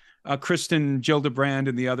individuals, Kristen Gillibrand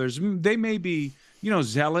and the others, they may be,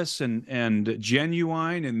 zealous and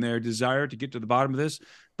genuine in their desire to get to the bottom of this,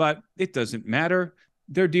 but it doesn't matter.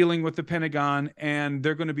 They're dealing with the Pentagon, and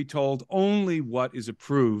they're going to be told only what is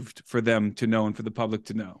approved for them to know and for the public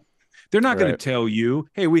to know. They're not going to Right. tell you,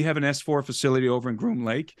 hey, we have an S4 facility over in Groom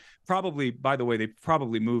Lake. Probably, by the way, they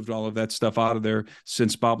probably moved all of that stuff out of there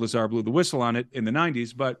since Bob Lazar blew the whistle on it in the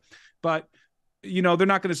 90s. But you know, they're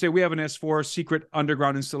not going to say we have an S4 secret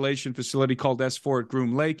underground installation facility called S4 at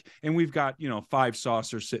Groom Lake, and we've got, you know, 5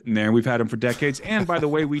 saucers sitting there. We've had them for decades. And by the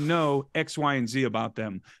way, we know X, Y, and Z about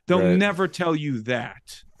them. They'll Right. never tell you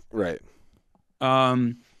that. Right.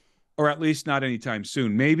 Or at least not anytime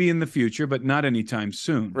soon. Maybe in the future, but not anytime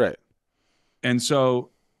soon. Right. And so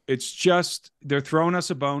it's just, they're throwing us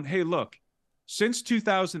a bone. Hey, look, since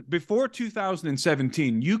before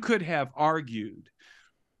 2017, you could have argued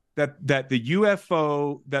that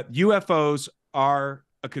UFOs are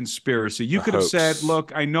a conspiracy. You could have said,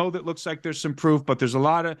 look, I know that looks like there's some proof, but there's a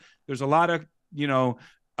lot of you know,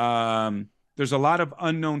 there's a lot of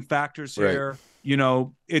unknown factors here. Right. You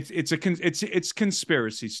know, it's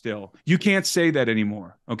conspiracy still. You can't say that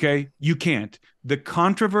anymore. Okay, you can't. The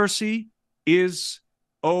controversy is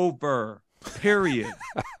over. Period.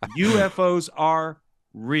 UFOs are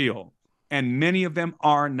real, and many of them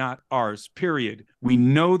are not ours. Period. We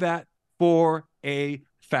know that for a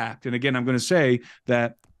fact. And again, I'm going to say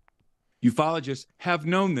that ufologists have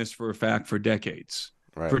known this for a fact for decades.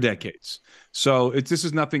 Right. For decades. So this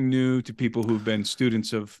is nothing new to people who've been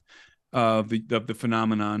students of the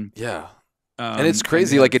phenomenon. Yeah. And it's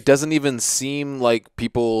crazy. Like, it doesn't even seem like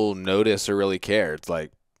people notice or really care. It's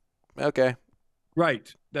like, okay.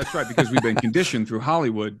 Right. That's right. Because we've been conditioned through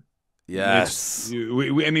Hollywood. Yes.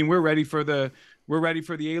 I mean, we're ready for the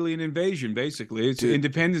alien invasion. Basically, it's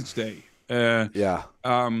Independence Day. Yeah.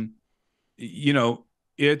 You know,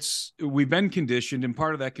 we've been conditioned, and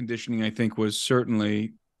part of that conditioning, I think, was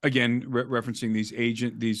certainly, again, referencing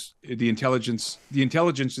the intelligence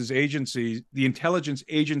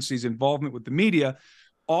agencies' involvement with the media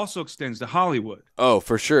also extends to Hollywood. Oh,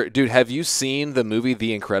 for sure. Dude, have you seen the movie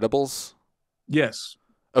The Incredibles? Yes.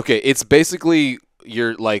 Okay, it's basically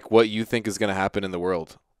what you think is going to happen in the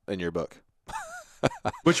world in your book.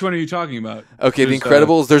 Which one are you talking about? Okay, The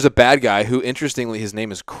Incredibles, there's a bad guy who, interestingly, his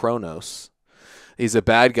name is Kronos. He's a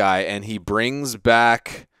bad guy, and he brings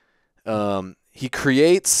back he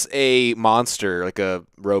creates a monster, like a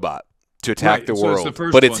robot, to attack the world. It's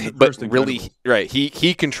the first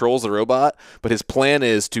he controls the robot, but his plan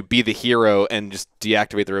is to be the hero and just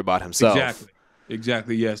deactivate the robot himself.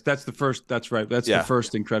 Exactly. Yes, that's the first. That's right. That's the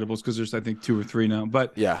first Incredibles, because there's, I think, 2 or 3 now.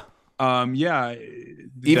 But yeah.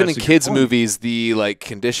 Even in kids' movies, the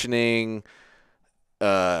conditioning.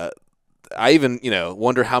 I even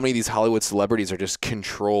wonder how many of these Hollywood celebrities are just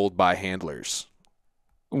controlled by handlers.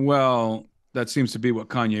 Well, that seems to be what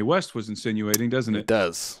Kanye West was insinuating, doesn't it? It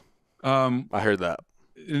does. I heard that.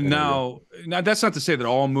 Now, that's not to say that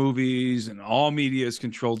all movies and all media is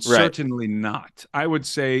controlled. Right. Certainly not. I would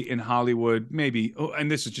say in Hollywood, maybe, and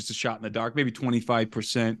this is just a shot in the dark, maybe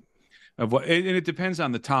 25% of what, and it depends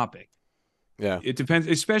on the topic. Yeah. It depends,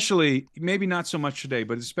 especially, maybe not so much today,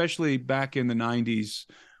 but especially back in the 90s,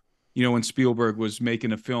 when Spielberg was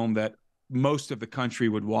making a film that most of the country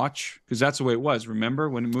would watch, because that's the way it was. Remember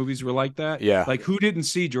when movies were like that? Yeah. Like, who didn't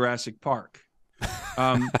see Jurassic Park?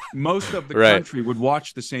 Most of the country would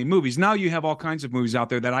watch the same movies. Now you have all kinds of movies out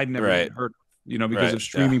there that I'd never even heard of, because of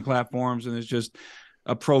streaming platforms, and there's just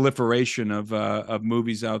a proliferation of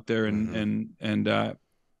movies out there, and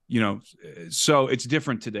so it's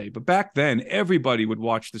different today. But back then, everybody would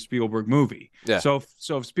watch the Spielberg movie. Yeah. So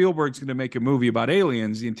if Spielberg's going to make a movie about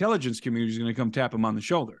aliens, the intelligence community is going to come tap him on the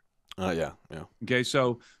shoulder. Yeah. Okay,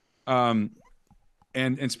 so and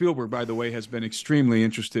Spielberg, by the way, has been extremely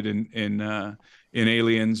interested in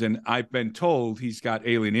aliens, and I've been told he's got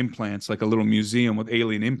alien implants, like a little museum with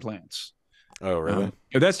alien implants. Oh, really?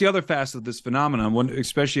 That's the other facet of this phenomenon,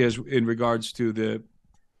 especially as in regards to the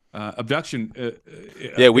abduction.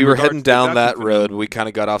 We were heading down that road. We kind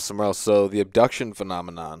of got off somewhere else. So the abduction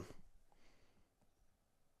phenomenon.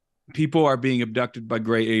 People are being abducted by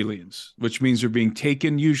gray aliens, which means they're being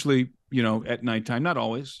taken usually, at nighttime. Not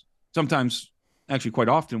always. Sometimes, actually quite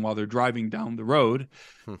often, while they're driving down the road.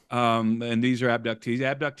 And these are abductees.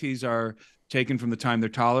 Abductees are taken from the time they're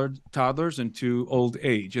toddlers into old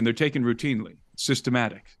age, and they're taken routinely,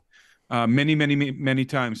 systematic, many, many, many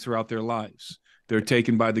times throughout their lives. They're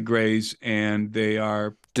taken by the Greys, and they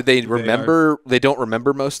are. Did they remember? They don't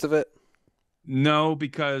remember most of it? No,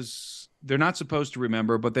 because they're not supposed to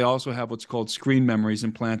remember, but they also have what's called screen memories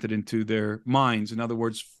implanted into their minds. In other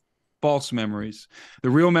words, false memories.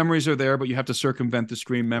 The real memories are there, but you have to circumvent the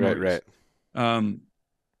screen memories. Right. And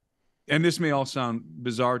this may all sound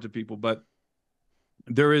bizarre to people, but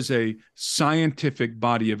there is a scientific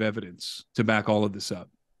body of evidence to back all of this up.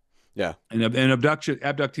 Yeah. And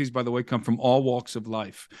abductees, by the way, come from all walks of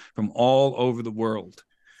life, from all over the world.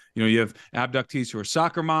 You know, you have abductees who are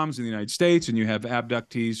soccer moms in the United States, and you have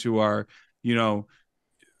abductees who are, you know,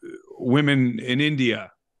 women in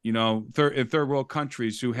India, you know, third world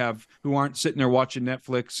countries who aren't sitting there watching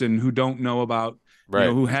Netflix and who don't know about, you know, Right.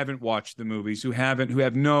 who haven't watched the movies, who have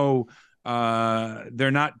no,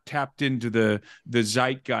 they're not tapped into the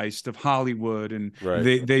zeitgeist of Hollywood, and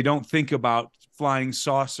Right. they don't think about flying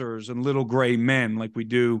saucers and little gray men like we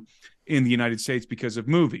do in the United States because of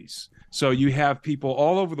movies. So you have people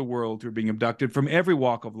all over the world who are being abducted from every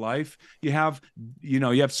walk of life. You have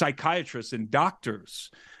psychiatrists and doctors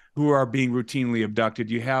who are being routinely abducted.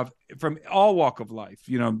 You have from all walk of life,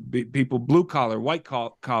 you know, people blue collar, white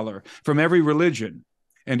collar, from every religion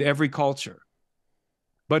and every culture.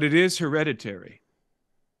 But it is hereditary.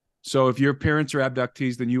 So if your parents are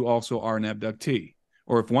abductees, then you also are an abductee.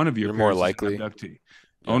 Or if one of your You're more parents likely. is an abductee.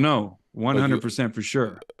 Yeah. Oh no, 100% for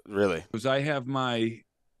sure. Really? Because I have my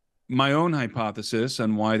own hypothesis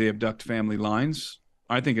on why they abduct family lines.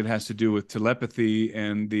 I think it has to do with telepathy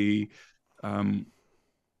and the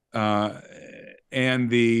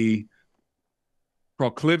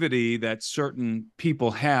proclivity that certain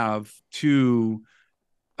people have to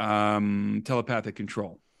telepathic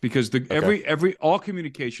control. Because all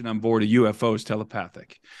communication on board a UFO is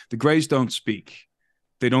telepathic. The Greys don't speak.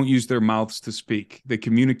 They don't use their mouths to speak. They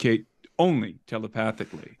communicate only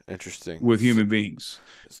telepathically. Interesting. With human beings,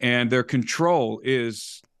 and their control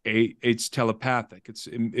is it's telepathic.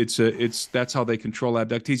 It's that's how they control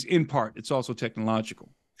abductees. In part, it's also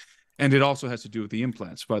technological, and it also has to do with the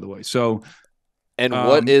implants, by the way. So, and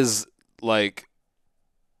what is like,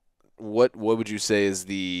 what would you say is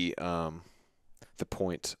the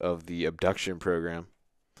point of the abduction program?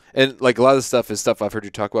 And like a lot of the stuff is stuff I've heard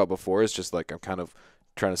you talk about before. It's just like I'm kind of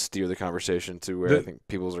trying to steer the conversation to where I think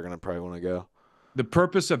people are going to probably want to go. The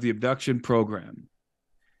purpose of the abduction program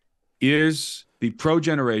is the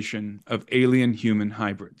progeneration of alien-human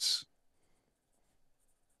hybrids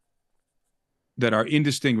that are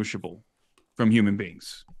indistinguishable from human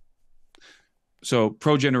beings. So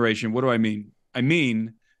progeneration, what do I mean? I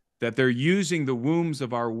mean that they're using the wombs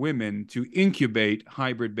of our women to incubate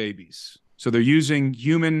hybrid babies. So they're using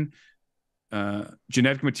human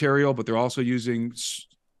genetic material, but they're also using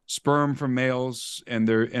sperm from males, and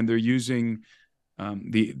they're using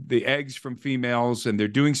the eggs from females, and they're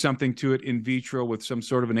doing something to it in vitro with some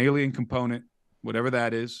sort of an alien component, whatever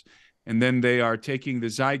that is, and then they are taking the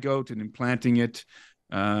zygote and implanting it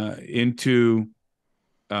into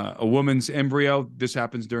a woman's embryo. This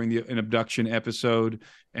happens during an abduction episode,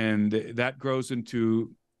 and that grows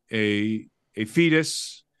into a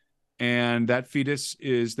fetus. And that fetus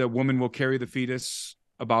the woman will carry the fetus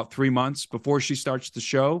about 3 months before she starts the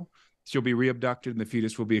show. She'll be re-abducted and the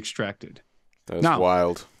fetus will be extracted. That's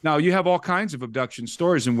wild. Now, you have all kinds of abduction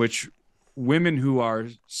stories in which women who are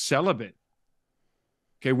celibate,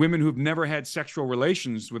 women who've never had sexual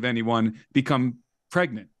relations with anyone, become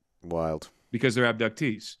pregnant. Wild. Because they're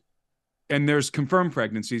abductees. And there's confirmed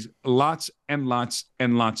pregnancies, lots and lots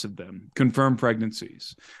and lots of them, confirmed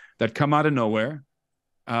pregnancies that come out of nowhere.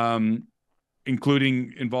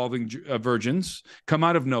 Including involving virgins, come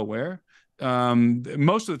out of nowhere.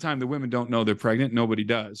 Most of the time, the women don't know they're pregnant. Nobody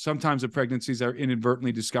does. Sometimes the pregnancies are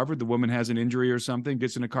inadvertently discovered. The woman has an injury or something,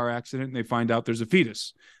 gets in a car accident, and they find out there's a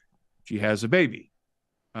fetus. She has a baby.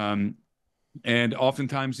 And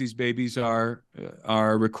oftentimes these babies are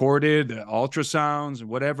recorded, ultrasounds,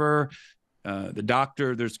 whatever. The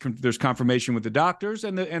doctor, there's confirmation with the doctors,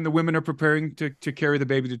 and the women are preparing to carry the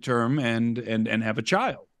baby to term and have a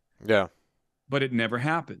child. Yeah. But it never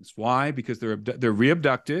happens. Why? Because they're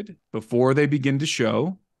re-abducted before they begin to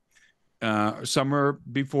show. Some are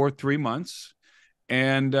before 3 months,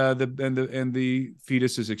 and the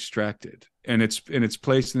fetus is extracted, and it's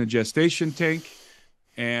placed in the gestation tank,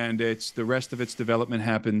 and the rest of its development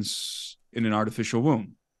happens in an artificial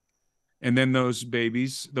womb. And then those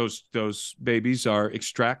babies are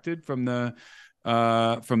extracted from the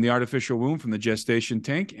artificial womb, from the gestation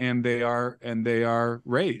tank, and they are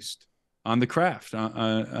raised on the craft,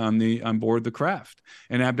 on board the craft.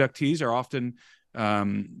 And abductees are often,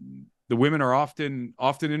 the women are often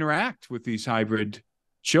interact with these hybrid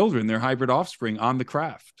children, their hybrid offspring, on the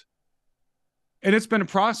craft. And it's been a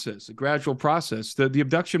process, a gradual process. The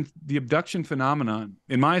abduction phenomenon,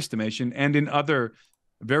 in my estimation, and in other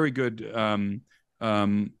very good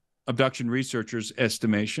abduction researchers'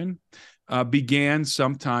 estimation, began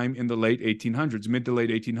sometime in the late 1800s, mid to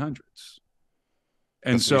late 1800s.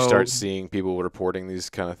 And so you start seeing people reporting these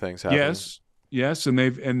kind of things happening. Yes, Yes, and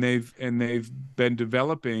they've been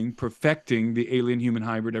developing, perfecting the alien-human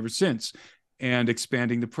hybrid ever since, and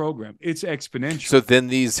expanding the program. It's exponential. So then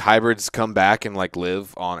these hybrids come back and like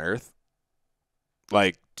live on Earth.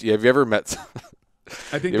 Like, have you ever met?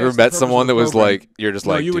 I think You ever that's the met purpose someone of that the was program. like, you're just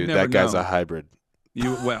No, like, you would dude, never that guy's know. a hybrid.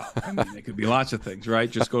 Well, I mean, it could be lots of things, right?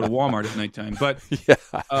 Just go to Walmart at nighttime. But Yeah.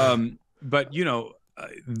 but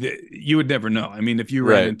you would never know. I mean, if you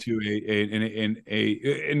ran Right. into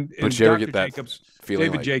But you ever Dr. get that Jacobs, feeling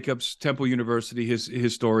David like, Jacobs, Temple University, his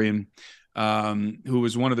historian, who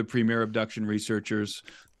was one of the premier abduction researchers,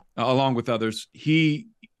 along with others, he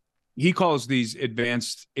calls these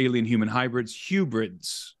advanced alien human hybrids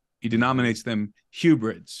hybrids. He denominates them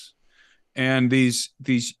hybrids, and these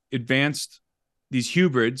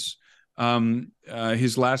hybrids.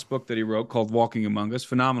 His last book that he wrote, called Walking Among Us,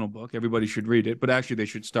 phenomenal book. Everybody should read it. But actually, they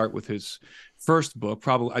should start with his first book.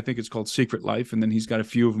 Probably, I think it's called Secret Life, and then he's got a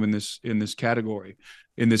few of them in this category,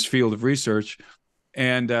 in this field of research.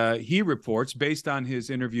 And he reports, based on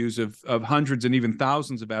his interviews of hundreds and even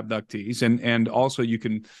thousands of abductees, and also you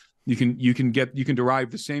can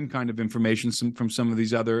derive the same kind of information from some of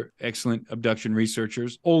these other excellent abduction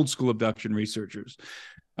researchers, old school abduction researchers.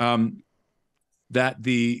 That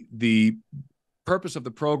the purpose of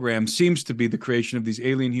the program seems to be the creation of these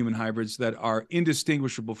alien human hybrids that are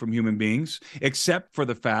indistinguishable from human beings, except for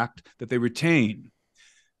the fact that they retain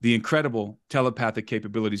the incredible telepathic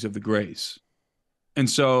capabilities of the Greys. And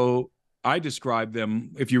so I describe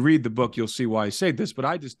them. If you read the book, you'll see why I say this, but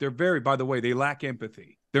by the way, they lack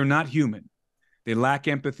empathy. They're not human. They lack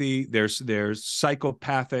empathy. They're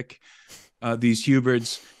psychopathic, these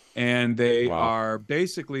hybrids, and they are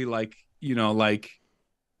basically like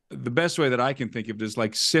the best way that I can think of it is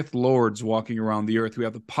like Sith lords walking around the earth who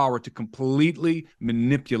have the power to completely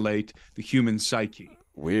manipulate the human psyche.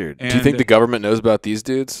 Weird. And do you think the government knows about these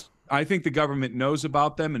dudes? I think the government knows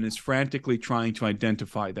about them and is frantically trying to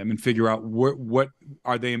identify them and figure out what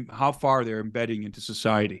are they, how far they're embedding into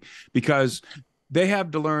society, because they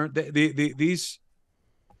have to learn these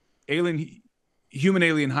human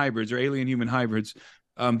alien hybrids, or alien human hybrids.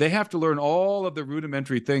 They have to learn all of the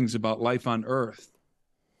rudimentary things about life on Earth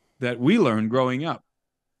that we learned growing up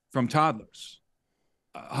from toddlers.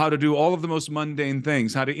 How to do all of the most mundane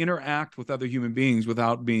things, how to interact with other human beings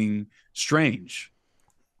without being strange.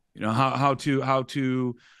 How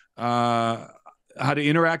to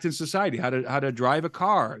interact in society, how to drive a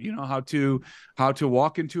car, how to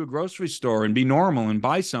walk into a grocery store and be normal and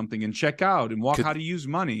buy something and check out and how to use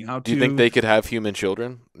money. Do you think they could have human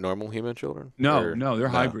children, normal human children? No, they're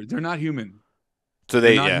hybrid. They're not human. So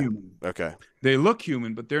they're not human. Okay. They look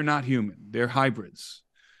human, but they're not human. They're hybrids.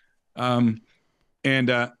 And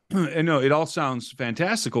no, it all sounds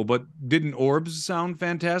fantastical, but didn't orbs sound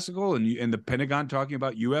fantastical? And the Pentagon talking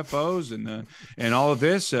about UFOs and all of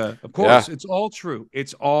this? Of course, It's all true.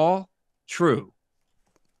 It's all true.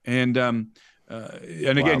 And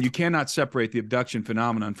again, you cannot separate the abduction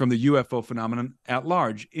phenomenon from the UFO phenomenon at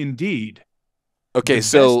large. Indeed. Okay,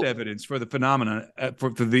 the best evidence for the phenomenon, for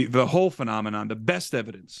the whole phenomenon, the best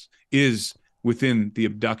evidence is within the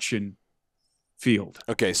abduction field.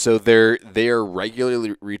 Okay, so they are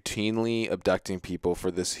regularly, routinely abducting people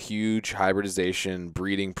for this huge hybridization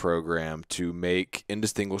breeding program to make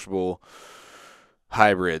indistinguishable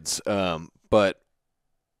hybrids. But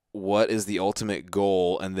what is the ultimate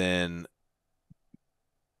goal? And then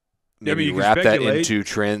maybe wrap that into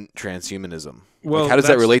transhumanism. Well, how does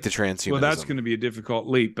that relate to transhumanism? Well, that's going to be a difficult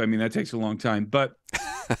leap. I mean, that takes a long time. But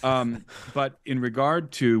but in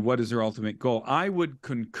regard to what is their ultimate goal, I would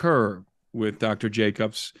concur with Dr.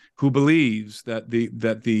 Jacobs, who believes that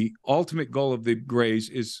the ultimate goal of the Greys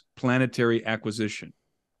is planetary acquisition.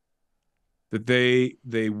 That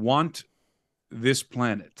they want this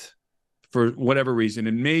planet for whatever reason,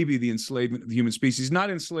 and maybe the enslavement of the human species, not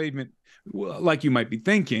enslavement like you might be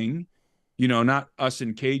thinking, not us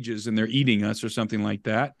in cages and they're eating us or something like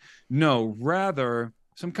that. No, rather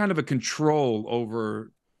some kind of a control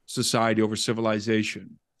over society, over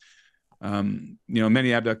civilization. Many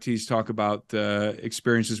abductees talk about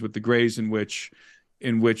experiences with the Greys in which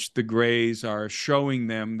the Greys are showing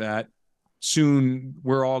them that soon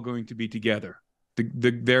we're all going to be together,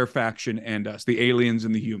 their faction and us, the aliens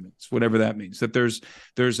and the humans, whatever that means. That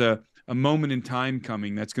there's a moment in time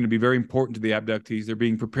coming that's going to be very important to the abductees. They're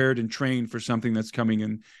being prepared and trained for something that's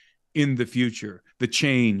coming in the future. The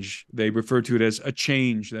change, they refer to it as a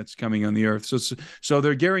change that's coming on the earth. So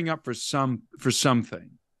they're gearing up for something.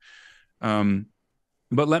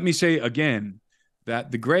 But let me say again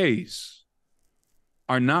that the Greys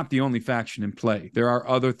are not the only faction in play. There are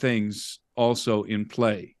other things also in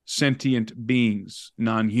play. Sentient beings,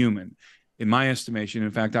 non-human. in my estimation.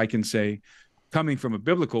 In fact, I can say, coming from a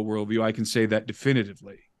biblical worldview, I can say that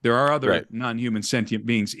definitively. There are other non-human sentient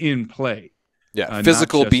beings in play. Yeah,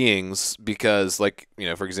 physical beings, because, like,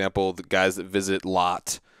 for example, the guys that visit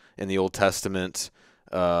Lot in the Old Testament,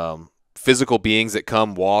 physical beings that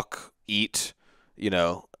come, walk, eat,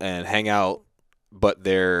 and hang out, but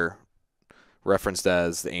they're referenced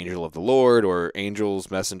as the angel of the Lord or angels,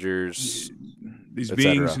 messengers, these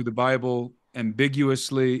beings who the Bible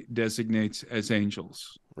ambiguously designates as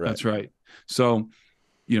angels. Right. That's right. So,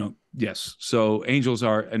 yes. So angels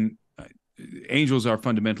are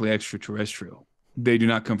fundamentally extraterrestrial. They do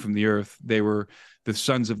not come from the earth. They were the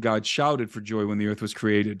sons of God shouted for joy when the earth was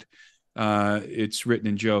created. It's written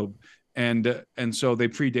in Job. And so they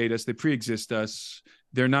predate us. They pre-exist us.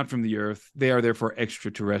 They're not from the earth. They are therefore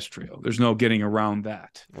extraterrestrial. There's no getting around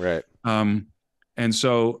that. Right. And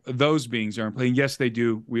so those beings aren't playing. Yes, they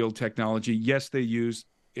do wield technology. Yes, they use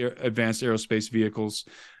advanced aerospace vehicles.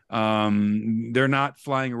 They're not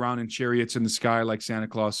flying around in chariots in the sky like Santa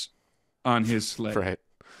Claus on his sled. Right.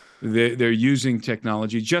 They're using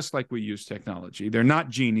technology just like we use technology. They're not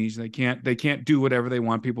genies. They can't do whatever they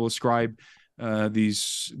want. People ascribe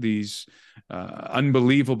these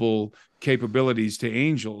unbelievable capabilities to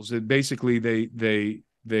angels. Basically, they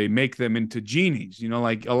make them into genies.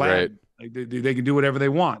 Like Aladdin. Right. Like they can do whatever they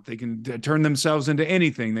want. They can turn themselves into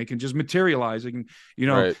anything. They can just materialize. They can,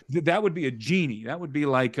 Right. that would be a genie. That would be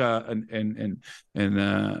like I'm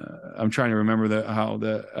trying to remember how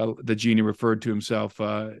the genie referred to himself.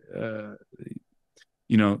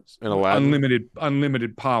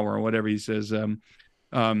 Unlimited power or whatever he says.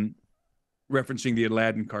 Referencing the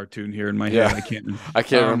Aladdin cartoon here in my head. I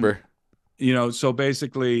can't remember. So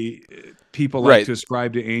basically, people like to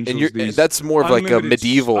ascribe to angels these. That's more of like a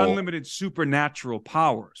medieval, unlimited supernatural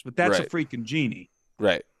powers, but that's a freaking genie.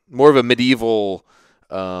 Right. More of a medieval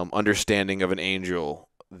understanding of an angel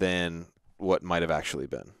than what might have actually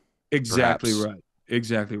been. Exactly perhaps. Right.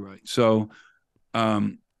 Exactly right. So,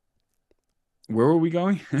 where were we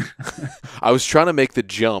going? I was trying to make the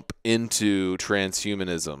jump into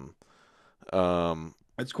transhumanism.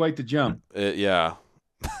 That's quite the jump. Yeah.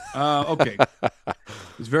 Okay.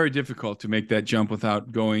 It's very difficult to make that jump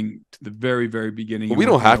without going to the very, very beginning. Well, we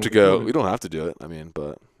don't have to go. We don't have to do it.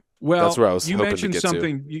 But that's where I was hoping to get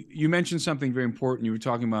to. You mentioned something very important. You were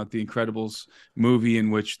talking about the Incredibles movie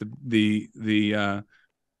in which the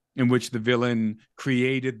villain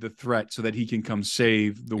created the threat so that he can come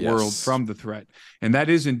save the world from the threat. And that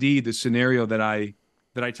is indeed the scenario that I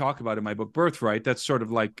talk about in my book, Birthright. That's sort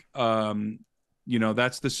of like,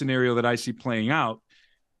 that's the scenario that I see playing out.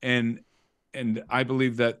 And I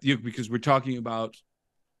believe that because when we talk about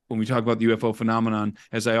the UFO phenomenon,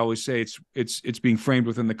 as I always say, it's being framed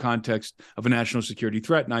within the context of a national security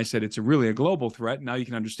threat. And I said it's really a global threat. Now you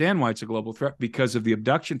can understand why it's a global threat because of the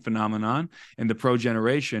abduction phenomenon and the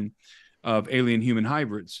progeneration of alien human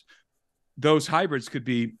hybrids. Those hybrids could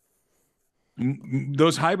be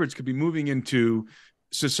moving into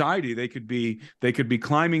society. They could be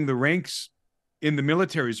climbing the ranks in the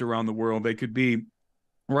militaries around the world. They could be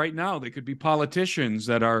right now. They could be politicians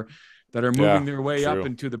that are moving their way up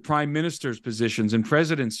into the prime minister's positions and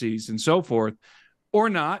presidencies and so forth, or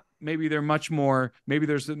not. Maybe they're much more. Maybe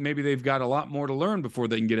they've got a lot more to learn before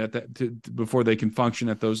they can get at that. Before they can function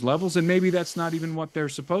at those levels, and maybe that's not even what they're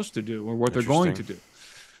supposed to do or what they're going to do.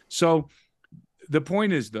 So, the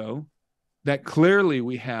point is, though, that clearly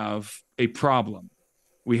we have a problem.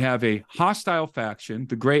 We have a hostile faction,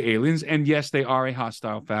 the gray aliens, and yes, they are a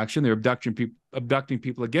hostile faction. They're abducting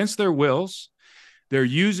people against their wills. They're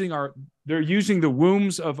using the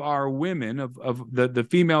wombs of our women, of the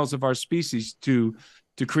females of our species to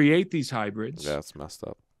create these hybrids. Yeah, it's messed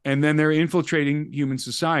up. And then they're infiltrating human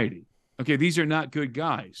society. Okay, these are not good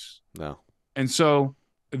guys. No. And so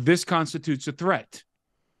this constitutes a threat.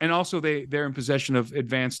 And also they're in possession of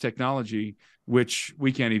advanced technology, which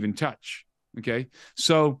we can't even touch. Okay,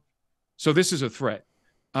 so this is a threat,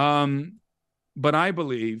 but I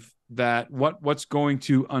believe that what's going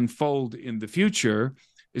to unfold in the future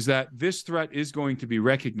is that this threat is going to be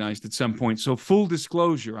recognized at some point. So full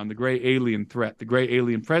disclosure on the gray alien threat, the gray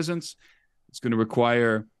alien presence, it's going to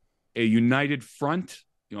require a united front,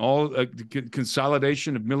 all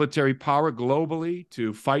consolidation of military power globally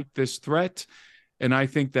to fight this threat, and I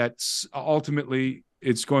think that's ultimately.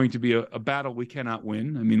 It's going to be a battle we cannot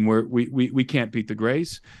win. I mean, we can't beat the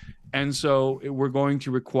Greys. And so we're going to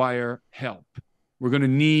require help. We're going to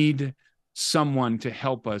need someone to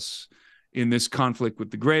help us in this conflict with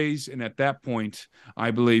the Greys. And at that point, I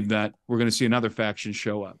believe that we're going to see another faction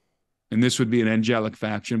show up. And this would be an angelic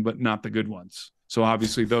faction, but not the good ones. So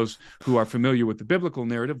obviously those who are familiar with the biblical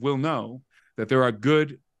narrative will know that there are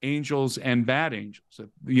good angels and bad angels.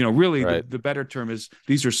 You know, really, Right. the better term is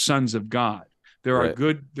these are sons of God. There are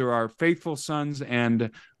Right. there are faithful sons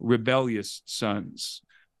and rebellious sons.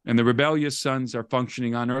 And the rebellious sons are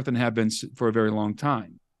functioning on earth and have been for a very long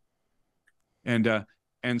time. And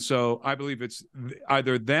so I believe it's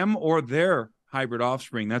either them or their hybrid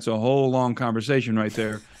offspring. That's a whole long conversation right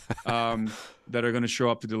there, that are going to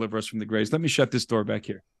show up to deliver us from the graves. Let me shut this door back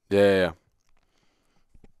here. Yeah.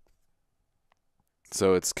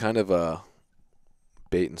 So it's kind of a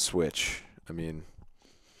bait and switch. I mean,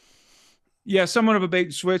 yeah, somewhat of a bait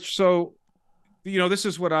and switch. So, you know, this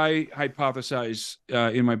is what I hypothesize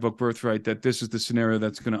in my book Birthright, that this is the scenario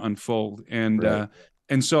that's going to unfold.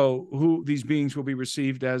 And so who these beings will be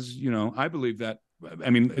received as, you know, I believe that,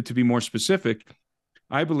 I mean, to be more specific,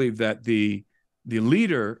 I believe that the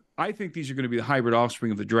leader, I think these are going to be the hybrid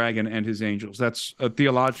offspring of the dragon and his angels. That's a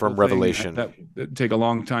theological from thing Revelation that take a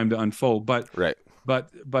long time to unfold. But right.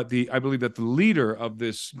 But I believe that the leader of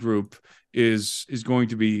this group is going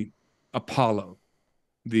to be Apollo,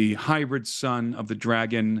 the hybrid son of the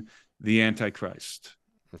dragon, the Antichrist.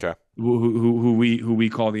 Okay. Who we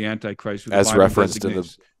call the Antichrist, as referenced in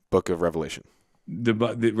the book of Revelation.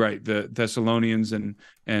 The Thessalonians and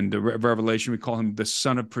the Revelation, we call him the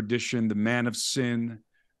son of perdition, the man of sin.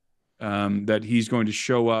 That he's going to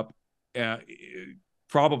show up,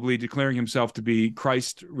 probably declaring himself to be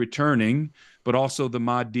Christ returning, but also the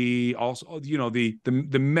Mahdi, also, you know, the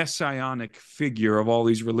messianic figure of all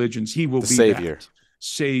these religions. He will be Savior. That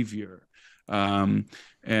Savior. I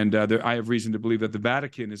have reason to believe that the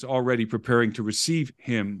Vatican is already preparing to receive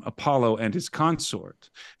him, Apollo and his consort.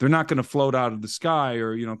 They're not going to float out of the sky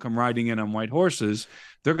or, you know, come riding in on white horses.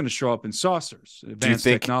 They're going to show up in saucers, advanced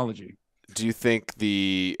technology. Do you think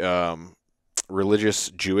the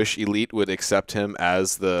religious Jewish elite would accept him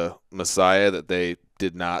as the Messiah that they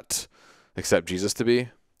did not accept Jesus to be?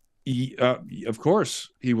 Of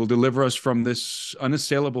course, he will deliver us from this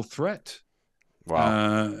unassailable threat.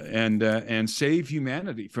 Wow. And save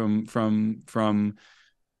humanity from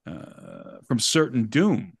certain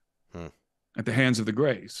doom at the hands of the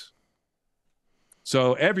Greys.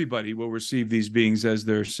 So everybody will receive these beings as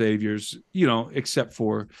their saviors, you know, except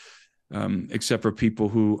for people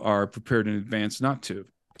who are prepared in advance not to.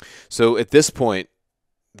 So at this point,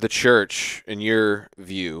 the church, in your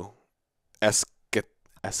view,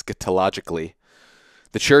 eschatologically,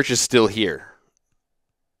 the church is still here.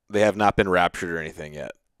 They have not been raptured or anything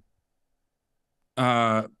yet.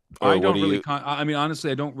 I don't really. I mean,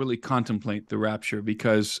 honestly, I don't really contemplate the rapture,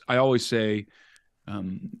 because I always say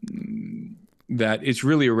that it's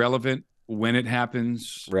really irrelevant when it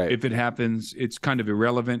happens. Right. If it happens, it's kind of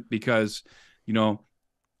irrelevant, because, you know,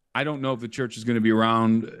 I don't know if the church is going to be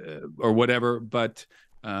around or whatever, but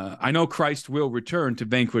I know Christ will return to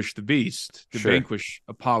vanquish the beast, to vanquish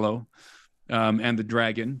Apollo and the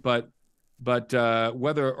dragon, but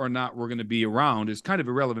whether or not we're going to be around is kind of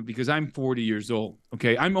irrelevant, because I'm 40 years old.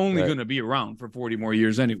 Okay. I'm only going to be around for 40 more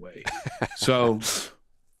years anyway. So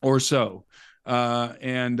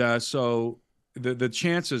the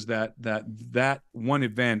chances that one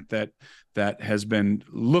event that has been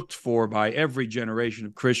looked for by every generation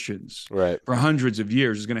of Christians for hundreds of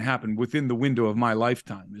years is going to happen within the window of my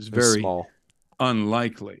lifetime is very small.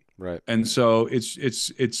 Unlikely. Right. And so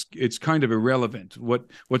it's kind of irrelevant.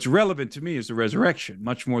 What's relevant to me is the resurrection,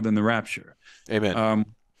 much more than the rapture. Amen.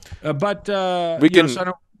 But we can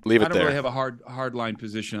leave it there. I don't really have a hard line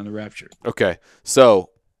position on the rapture. Okay. So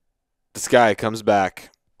this guy comes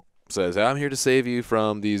back, says, "I'm here to save you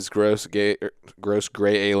from these gross gray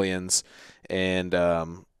aliens," and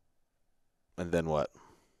then what?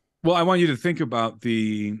 Well, I want you to think about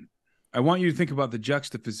the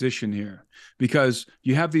juxtaposition here, because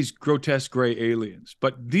you have these grotesque gray aliens,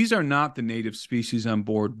 but these are not the native species on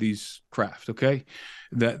board these craft, okay?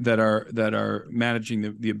 That are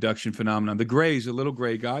managing the abduction phenomenon. The grays, the little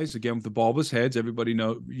gray guys, again with the bulbous heads. Everybody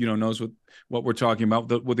knows what we're talking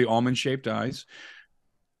about, with the almond-shaped eyes.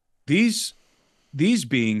 These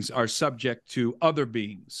beings are subject to other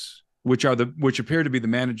beings, which appear to be the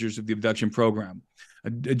managers of the abduction program.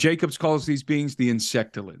 Jacobs calls these beings the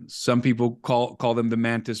insectilins. Some people call them the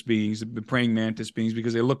mantis beings, the praying mantis beings,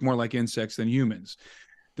 because they look more like insects than humans.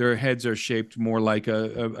 Their heads are shaped more like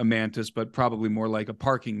a mantis, but probably more like a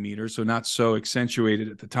parking meter, so not so accentuated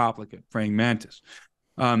at the top like a praying mantis.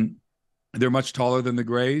 They're much taller than the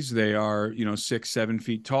grays. They are, 6-7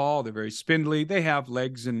 feet tall. They're very spindly. They have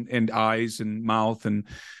legs and eyes and mouth and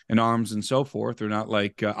arms and so forth. They're not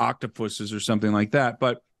like octopuses or something like that.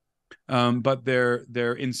 But but they're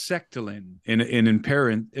insectilin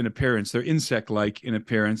in appearance. They're insect-like in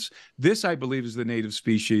appearance. This, I believe, is the native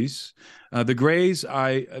species. The grays,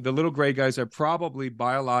 the little gray guys, are probably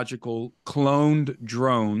biological cloned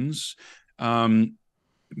drones.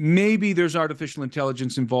 Maybe there's artificial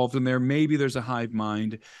intelligence involved in there. Maybe there's a hive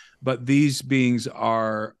mind. But these beings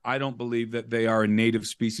are, I don't believe that they are a native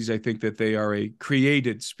species. I think that they are a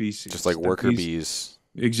created species. Just like worker bees.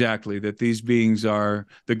 Exactly. That these beings are,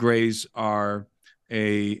 the grays are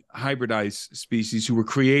a hybridized species who were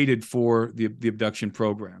created for the abduction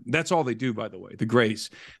program. That's all they do, by the way, the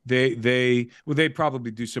grays. They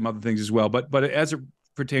probably do some other things as well. But as it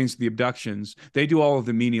pertains to the abductions, they do all of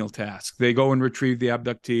the menial tasks. They go and retrieve the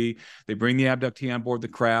abductee. They bring the abductee on board the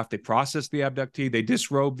craft. They process the abductee. They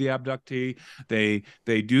disrobe the abductee.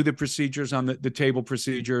 They do the procedures on the table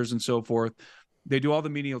procedures and so forth. They do all the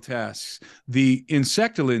menial tasks. The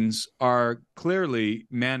insectilins are clearly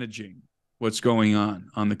managing what's going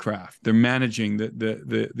on the craft. They're managing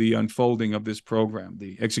the unfolding of this program,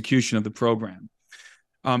 the execution of the program.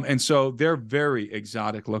 And so they're very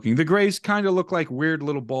exotic looking. The grays kind of look like weird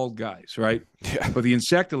little bald guys, right? Yeah. But the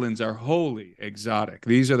insectilins are wholly exotic.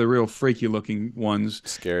 These are the real freaky looking ones.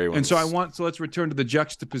 Scary ones. And so let's return to the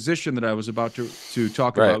juxtaposition that I was about to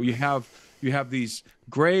talk Right. about. You have these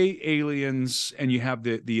gray aliens, and you have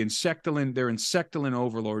the insectilin. They're insectilin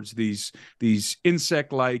overlords. These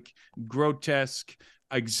insect-like, grotesque,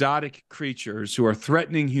 exotic creatures who are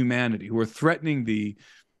threatening humanity, who are threatening the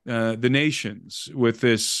nations with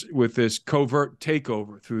this covert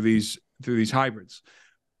takeover through these hybrids.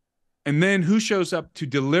 And then who shows up to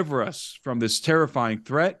deliver us from this terrifying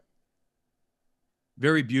threat?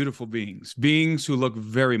 Very beautiful beings who look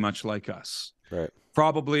very much like us. Right.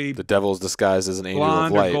 Probably the devil's disguised as an angel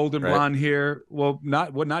blonde of light, or golden right? blonde hair. Well,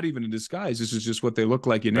 not even in disguise. This is just what they look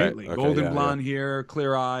like innately. Right. Okay, golden blonde hair,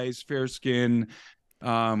 clear eyes, fair skin.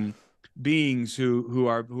 Beings who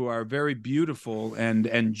are very beautiful and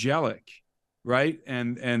angelic, right?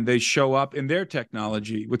 And they show up in their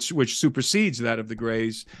technology, which supersedes that of the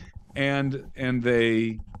grays, and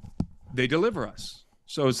they deliver us.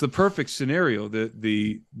 So it's the perfect scenario.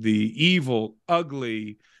 The evil,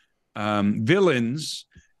 ugly villains,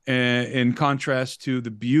 in contrast to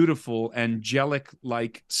the beautiful,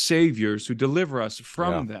 angelic-like saviors who deliver us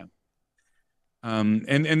from them.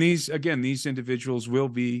 And these individuals will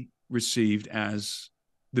be received as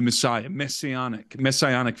the Messiah,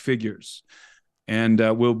 messianic figures, and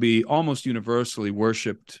will be almost universally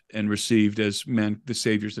worshipped and received as the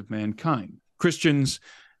saviors of mankind. Christians,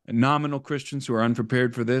 nominal Christians who are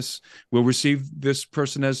unprepared for this, will receive this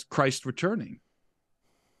person as Christ returning,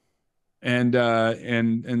 and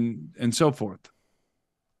so forth.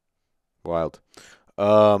 Wild.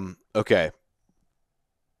 Okay.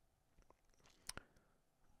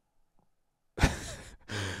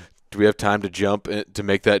 Do we have time to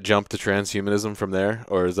make that jump to transhumanism from there,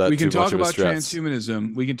 or is that we can too talk much of a about stress?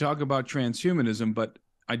 transhumanism? We can talk about transhumanism, but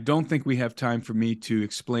I don't think we have time for me to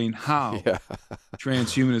explain how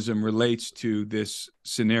transhumanism relates to this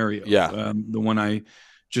scenario. Yeah. The one I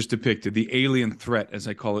just depicted, the alien threat, as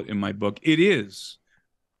I call it in my book. It is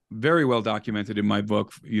very well documented in my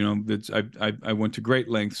book. You know, that I went to great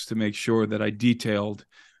lengths to make sure that I detailed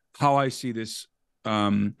how I see this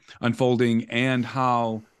unfolding and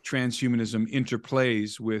how transhumanism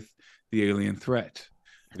interplays with the alien threat.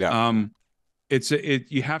 Yeah.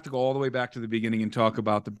 You have to go all the way back to the beginning and talk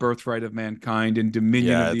about the birthright of mankind and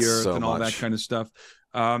dominion of the earth and all that kind of stuff.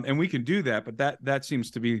 And we can do that, but that seems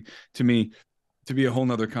to me to be a whole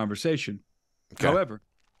nother conversation. Okay. However,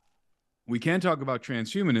 we can talk about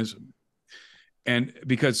transhumanism, and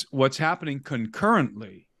because what's happening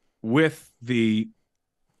concurrently with this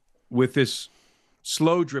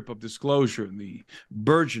slow drip of disclosure and the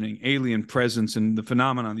burgeoning alien presence and the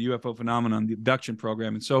phenomenon, the UFO phenomenon, the abduction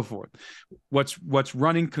program, and so forth. What's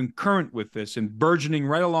running concurrent with this and burgeoning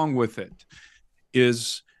right along with it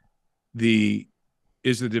is the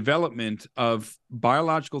development of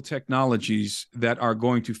biological technologies that are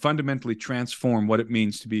going to fundamentally transform what it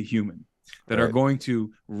means to be human, that are going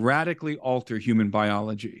to radically alter human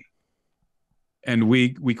biology. And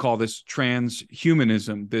we call this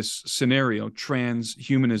transhumanism, this scenario,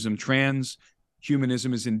 transhumanism.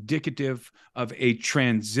 Transhumanism is indicative of a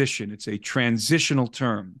transition. It's a transitional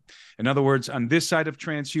term. In other words, on this side of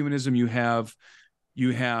transhumanism, you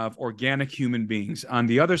have organic human beings. On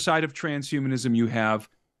the other side of transhumanism, you have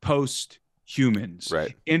post-humans,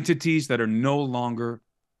 entities that are no longer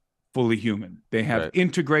fully human. They have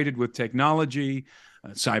integrated with technology,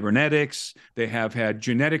 cybernetics. They have had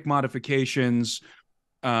genetic modifications.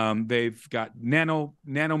 They've got nano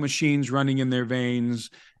machines running in their veins,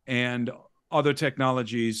 and other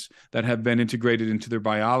technologies that have been integrated into their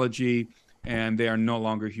biology, and they are no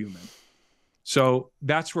longer human. So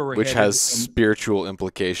that's where we're Which headed. has spiritual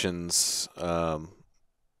implications on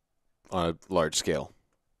a large scale.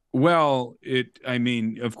 Well, I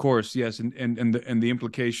mean, of course, yes, and the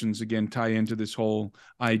implications again tie into this whole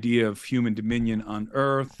idea of human dominion on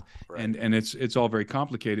Earth, Right. and it's all very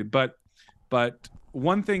complicated. But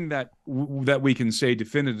one thing that we can say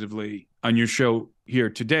definitively on your show here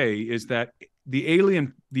today is that the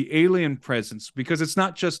alien presence, because it's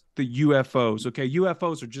not just the UFOs. Okay,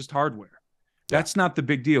 UFOs are just hardware. That's not the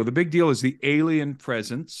big deal. The big deal is the alien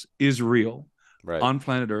presence is real on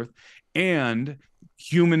planet Earth, and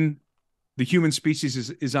the human species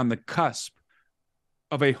is on the cusp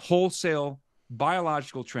of a wholesale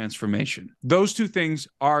biological transformation. Those two things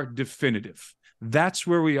are definitive. That's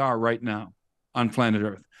where we are right now on planet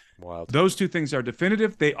Earth. Wild. Those two things are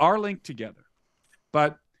definitive. They are linked together.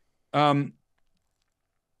 But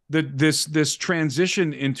this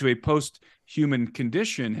transition into a post-human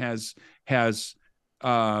condition has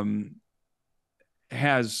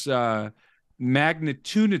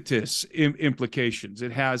magnitudinous implications.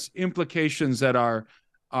 It has implications that are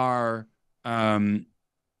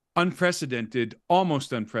unprecedented,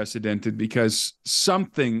 almost unprecedented, because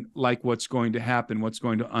something like what's going to happen, what's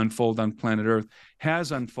going to unfold on planet Earth,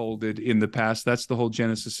 has unfolded in the past. That's the whole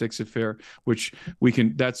Genesis 6 affair, which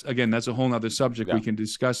that's a whole nother subject. Yeah. We can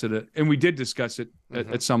discuss it, and we did discuss it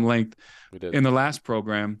at some length in the last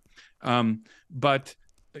program. But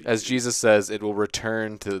as Jesus says, it will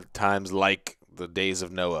return to times like the days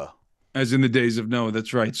of Noah. As in the days of Noah,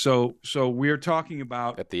 that's right. So we're talking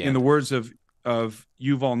about, at the end, in the words of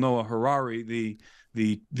Yuval Noah Harari,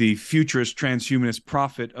 the futurist transhumanist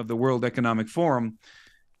prophet of the World Economic Forum,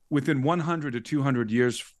 within 100 to 200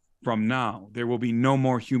 years from now, there will be no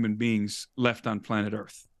more human beings left on planet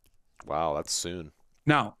Earth. Wow, that's soon.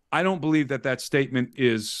 Now, I don't believe that statement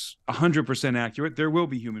is 100% accurate. There will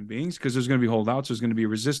be human beings because there's going to be holdouts. There's going to be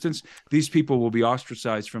resistance. These people will be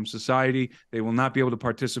ostracized from society. They will not be able to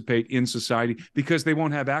participate in society because they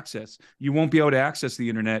won't have access. You won't be able to access the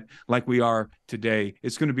internet like we are today.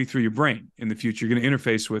 It's going to be through your brain in the future. You're going to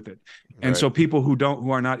interface with it. And so people who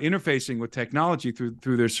are not interfacing with technology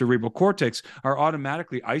through their cerebral cortex are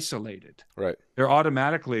automatically isolated. Right. They're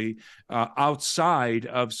automatically outside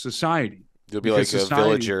of society. You'll be like a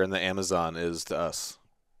villager in the Amazon is to us.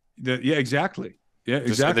 Yeah, exactly. Yeah, just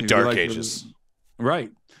exactly. in the dark ages.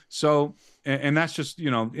 Right. So, and that's just,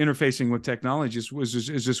 interfacing with technology is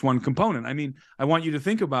just one component. I mean, I want you to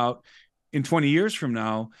think about in 20 years from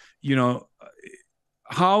now,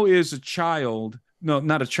 how is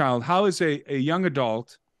how is a young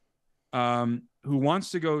adult who wants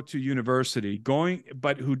to go to university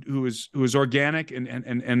but who is organic and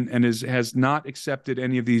has not accepted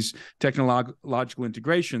any of these technological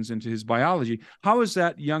integrations into his biology, how is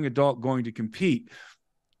that young adult going to compete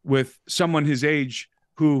with someone his age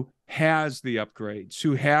who has the upgrades,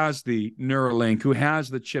 who has the Neuralink, who has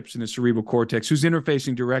the chips in his cerebral cortex, who's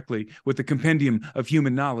interfacing directly with the compendium of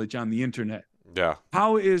human knowledge on the internet? Yeah.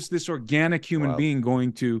 How is this organic human being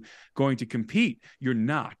going to compete? You're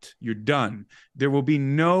not. You're done. There will be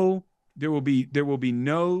no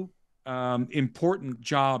important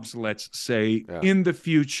jobs, let's say, in the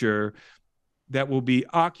future that will be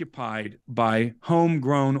occupied by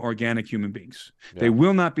homegrown organic human beings. Yeah. They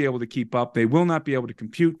will not be able to keep up. They will not be able to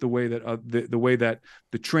compute the way that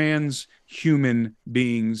the transhuman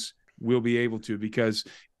beings will be able to, because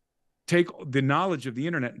take the knowledge of the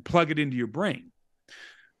internet and plug it into your brain.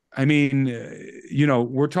 I mean,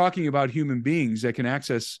 we're talking about human beings that can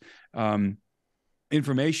access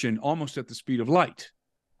information almost at the speed of light.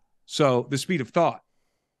 So the speed of thought.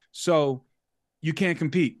 So you can't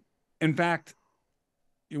compete. In fact,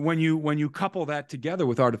 when you couple that together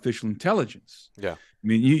with artificial intelligence, I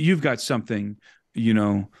mean, you've got something,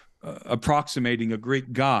 approximating a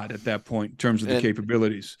Greek god at that point in terms of the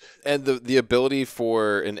capabilities. And the ability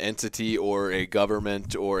for an entity or a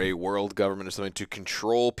government or a world government or something to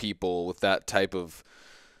control people with that type of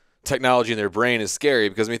technology in their brain is scary,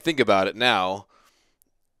 because think about it now.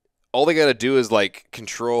 All they got to do is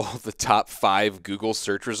control the top 5 Google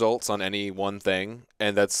search results on any one thing,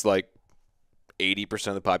 and that's 80%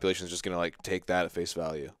 of the population is just going to take that at face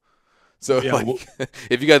value. So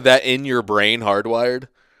if you got that in your brain hardwired,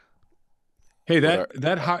 hey,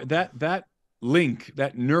 that link,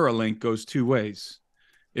 that Neuralink, goes two ways.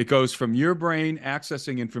 It goes from your brain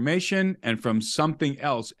accessing information and from something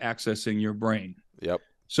else accessing your brain. Yep.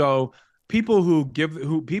 So people who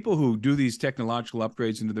do these technological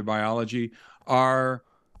upgrades into their biology are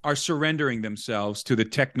surrendering themselves to the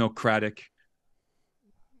technocratic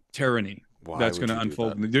tyranny Why that's would going to you do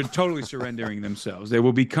unfold. that? They're totally surrendering themselves. They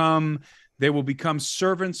will become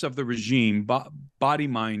servants of the regime, body,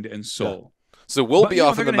 mind, and soul. So we'll But be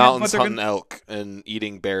off in the mountains they're hunting gonna, elk and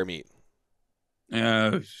eating bear meat.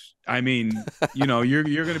 I mean, you're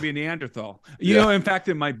going to be a Neanderthal. Yeah. In fact,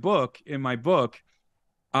 in my book,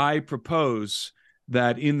 I propose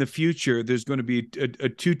that in the future there's going to be a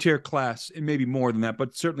two-tier class, and maybe more than that,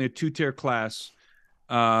 but certainly a two-tier class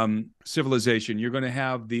civilization. You're going to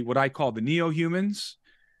have what I call the neo-humans.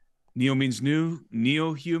 Neo means new,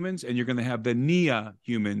 neo-humans, and you're going to have the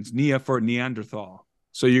Nea-humans, Nea for Neanderthal.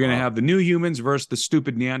 So you're going to have the new humans versus the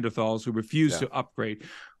stupid Neanderthals who refuse to upgrade,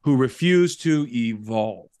 who refuse to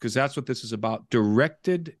evolve, because that's what this is about,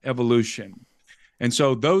 directed evolution. And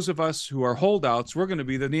so those of us who are holdouts, we're going to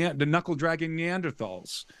be the knuckle-dragging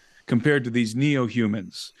Neanderthals compared to these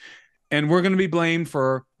neo-humans. And we're going to be blamed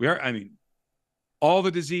for, all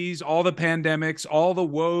the disease, all the pandemics, all the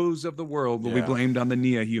woes of the world will be blamed on the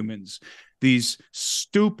neo-humans. These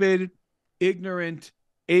stupid, ignorant,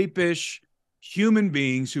 apish human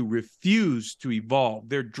beings who refuse to evolve.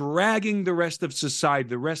 They're dragging the rest of society,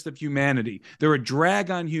 the rest of humanity. They're a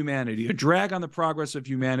drag on humanity, a drag on the progress of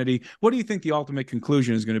humanity. What do you think the ultimate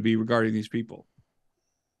conclusion is going to be regarding these people?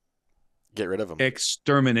 Get rid of them.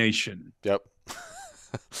 Extermination. Yep.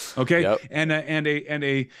 Okay. Yep.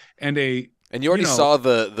 And you already saw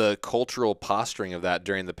the cultural posturing of that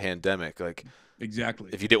during the pandemic. Like,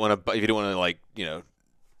 exactly. If you didn't want to like,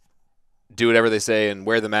 do whatever they say and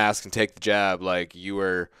wear the mask and take the jab, like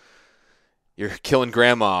you're killing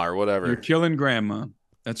grandma or whatever. You're killing grandma.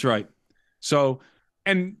 That's right. So,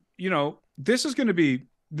 and this is going to be,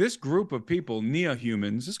 this group of people,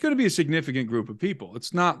 neo-humans, it's going to be a significant group of people.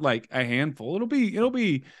 It's not like a handful. It'll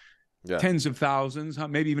be tens of thousands,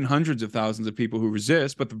 maybe even hundreds of thousands of people who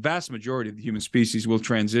resist, but the vast majority of the human species will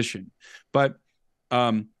transition. But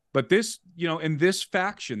this, in this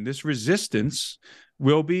faction, this resistance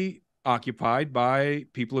will be occupied by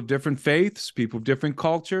people of different faiths, people of different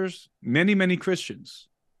cultures, many Christians,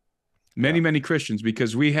 many Christians,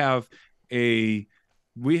 because we have a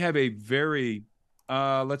very,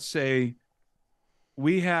 let's say,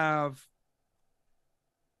 we have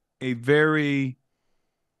a very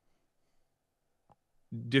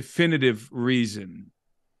definitive reason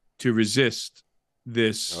to resist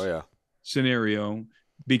this scenario,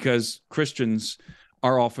 because Christians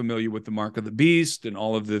are all familiar with the mark of the beast and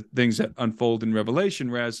all of the things that unfold in Revelation,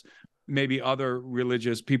 whereas maybe other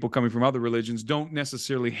religious people coming from other religions don't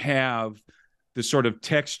necessarily have the sort of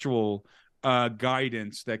textual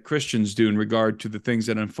guidance that Christians do in regard to the things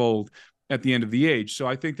that unfold at the end of the age. So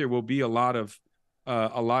I think there will be a lot of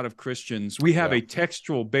Christians. We have a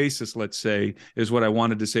textual basis, let's say, is what I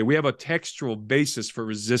wanted to say. We have a textual basis for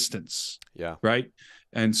resistance. Yeah. Right.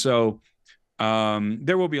 And so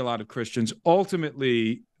there will be a lot of Christians.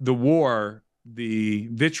 Ultimately, the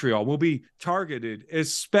vitriol will be targeted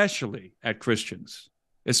especially at Christians,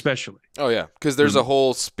 especially. Oh, yeah, because there's a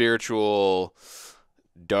whole spiritual,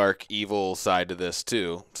 dark, evil side to this,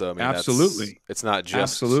 too. So, I mean, absolutely. It's not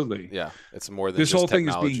just... Absolutely. Yeah, it's more than this just whole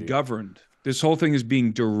technology. Thing is being governed. This whole thing is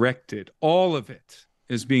being directed. All of it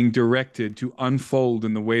is being directed to unfold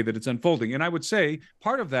in the way that it's unfolding. And I would say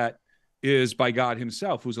part of that is by God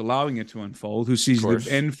himself, who's allowing it to unfold, who sees the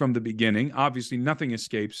end from the beginning. Obviously, nothing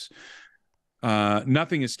escapes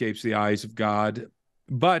the eyes of God.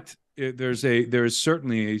 But there's a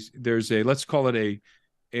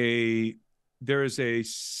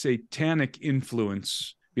satanic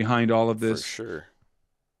influence behind all of this. For sure.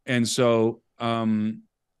 And so,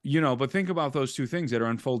 but think about those two things that are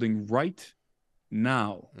unfolding right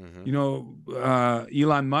now. Mm-hmm.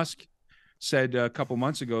 Elon Musk said a couple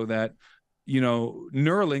months ago that,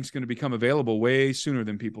 Neuralink's going to become available way sooner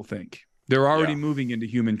than people think. They're already moving into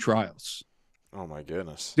human trials. Oh, my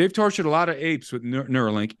goodness. They've tortured a lot of apes with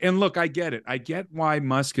Neuralink. And look, I get it. I get why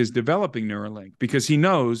Musk is developing Neuralink, because he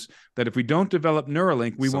knows that if we don't develop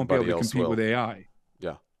Neuralink, we won't be able to compete with AI.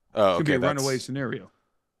 Yeah. Oh, okay. It could be a runaway scenario.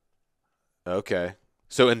 Okay.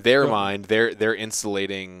 So in their mind, they're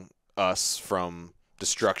insulating us from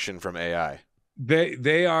destruction from AI.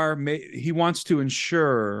 They are. He wants to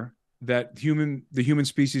ensure that the human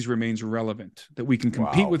species remains relevant, that we can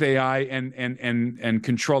compete with AI and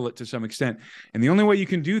control it to some extent. And the only way you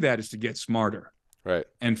can do that is to get smarter, right,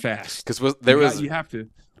 and fast. Because you have to.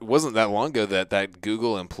 It wasn't that long ago that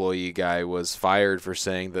Google employee guy was fired for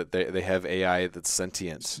saying that they have AI that's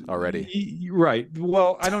sentient already. Right.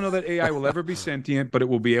 Well, I don't know that AI will ever be sentient, but it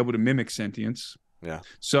will be able to mimic sentience. Yeah.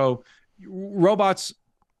 So robots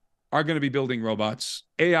are going to be building robots.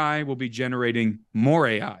 AI will be generating more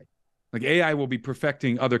AI. Like AI will be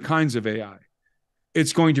perfecting other kinds of AI.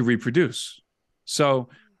 it's going to reproduce. So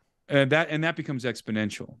that becomes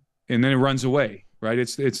exponential, and then it runs away, right?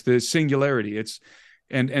 It's the singularity.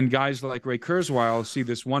 And guys like Ray Kurzweil see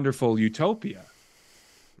this wonderful utopia,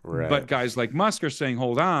 Right. but guys like Musk are saying,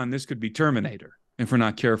 hold on, this could be Terminator if we're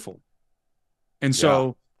not careful. And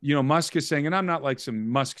so, Musk is saying, and I'm not like some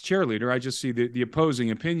Musk cheerleader, I just see the opposing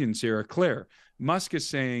opinions here are clear. Musk is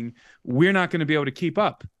saying, we're not going to be able to keep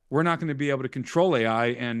up. We're not going to be able to control AI.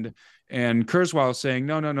 And Kurzweil is saying,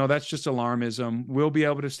 no, that's just alarmism. We'll be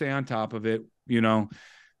able to stay on top of it,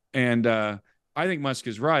 And I think Musk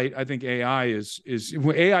is right. I think AI is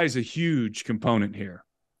a huge component here,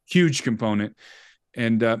 huge component.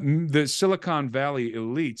 And the Silicon Valley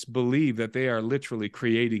elites believe that they are literally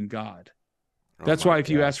creating God. That's why if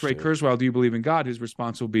you ask Ray Kurzweil, do you believe in God? His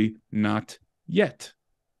response will be, not yet.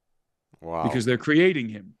 Wow. Because they're creating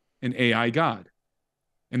him, an AI God.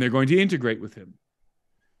 And they're going to integrate with him.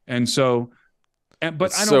 And so, but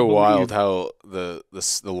it's I don't so believe, wild how the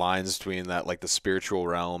lines between that, like the spiritual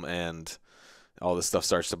realm and all this stuff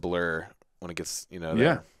starts to blur when it gets, there.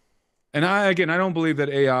 Yeah. And I don't believe that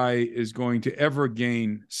AI is going to ever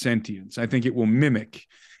gain sentience. I think it will mimic.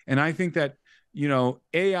 And I think that,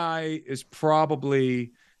 AI is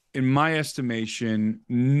probably, in my estimation,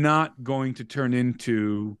 not going to turn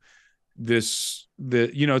into it's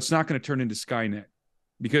not going to turn into Skynet,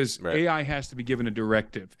 because AI has to be given a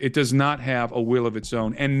directive. It does not have a will of its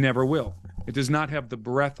own and never will. It does not have the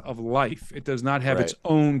breath of life. It does not have its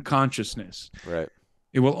own consciousness. Right.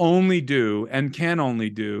 It will only do and can only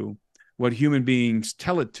do what human beings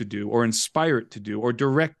tell it to do, or inspire it to do, or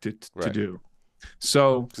direct it to do.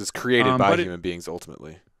 So it's created by human beings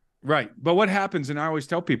ultimately. Right. But what happens, and I always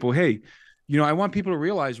tell people, hey, I want people to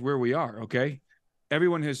realize where we are, okay?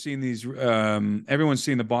 Everyone has seen these, everyone's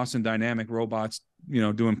seen the Boston Dynamic robots,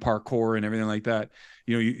 doing parkour and everything like that.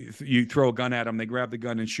 You throw a gun at them, they grab the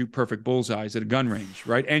gun and shoot perfect bullseyes at a gun range,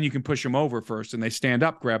 right? And you can push them over first, and they stand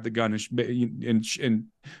up, grab the gun, and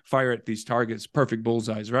fire at these targets, perfect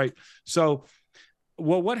bullseyes, right? So,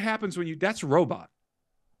 well, what happens when that's a robot.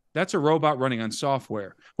 That's a robot running on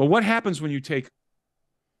software. Well, what happens when you take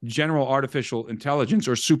general artificial intelligence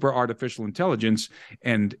or super artificial intelligence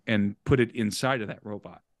and put it inside of that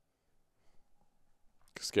robot?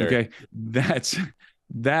 Scary. Okay, that's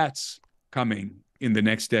coming in the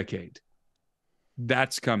next decade.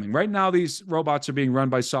 That's coming. Right now, these robots are being run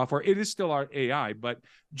by software. It is still our AI, but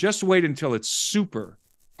just wait until it's super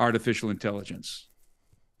artificial intelligence.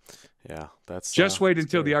 Yeah, that's just wait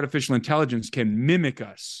until the artificial intelligence can mimic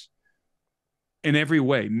us in every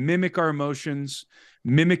way, mimic our emotions,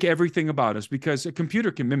 mimic everything about us, because a computer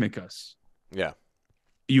can mimic us. Yeah.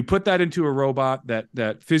 You put that into a robot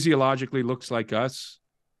that physiologically looks like us,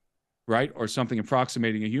 right? Or something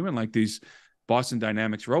approximating a human, like these Boston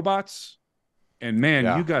Dynamics robots. And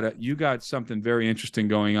man, you got something very interesting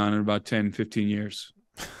going on in about 10, 15 years.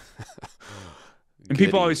 And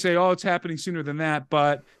people always say, oh, it's happening sooner than that.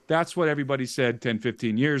 But that's what everybody said 10,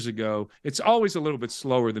 15 years ago. It's always a little bit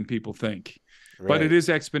slower than people think. Right. But it is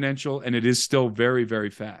exponential, and it is still very, very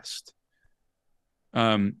fast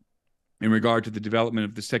in regard to the development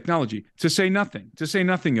of this technology, to say nothing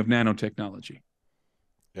of nanotechnology.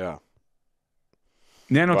 Yeah.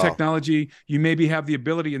 Nanotechnology, you maybe have the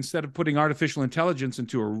ability, instead of putting artificial intelligence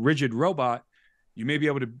into a rigid robot, you may be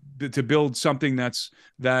able to build something that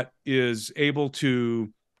is able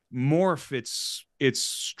to morph its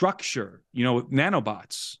structure.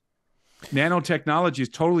 Nanobots. Nanotechnology is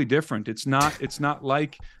totally different. It's not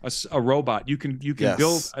like a robot. You can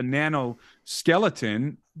build a nano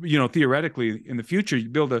skeleton. Theoretically, in the future, you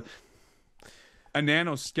build a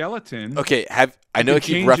nano skeleton. Okay, I know I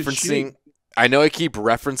keep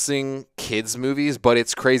referencing kids movies, but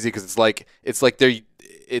it's crazy because they're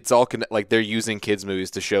using kids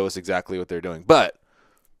movies to show us exactly what they're doing. But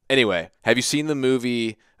anyway, have you seen the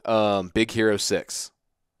movie Big Hero 6?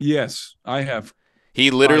 Yes, I have. He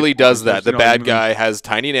literally does that. The bad guy has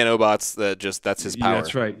tiny nanobots that's his power.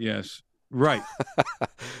 That's right. Yes. Right.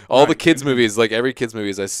 All the kids movies, like every kids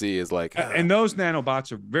movies I see is like, and those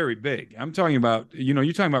nanobots are very big. I'm talking about,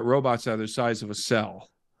 you're talking about robots that are the size of a cell.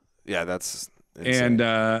 Yeah, that's insane.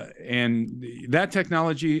 And that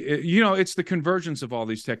technology, it's the convergence of all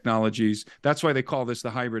these technologies. That's why they call this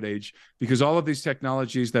the hybrid age, because all of these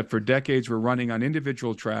technologies that for decades were running on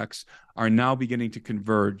individual tracks are now beginning to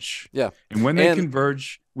converge. Yeah. And when they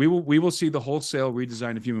converge, we will see the wholesale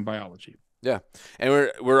redesign of human biology. Yeah.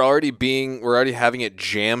 And we're already having it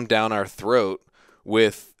jammed down our throat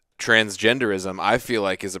with transgenderism. I feel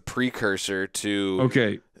like is a precursor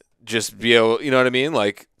to just be able, you know what I mean?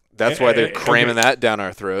 Like That's why they're Okay. cramming that down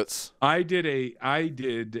our throats. I did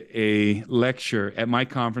a lecture at my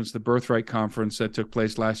conference, the Birthright Conference that took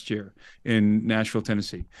place last year in Nashville,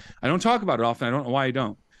 Tennessee. I don't talk about it often. I don't know why I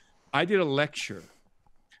don't. I did a lecture,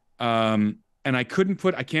 and I can't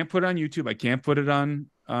put it on YouTube. I can't put it on.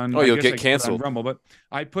 Oh, I you'll guess get I can put it on canceled. Rumble, but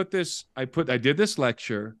I did this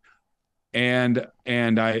lecture, and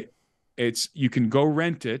you can go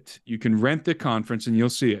rent it. You can rent the conference, and you'll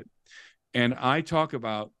see it. And I talk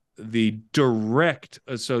about the direct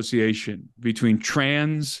association between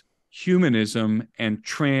transhumanism and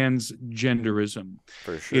transgenderism.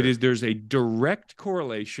 For sure. There's a direct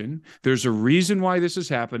correlation. There's a reason why this is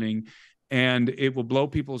happening, and it will blow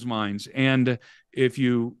people's minds. And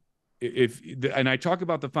and I talk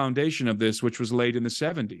about the foundation of this, which was laid in the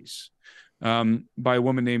 70s by a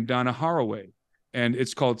woman named Donna Haraway, and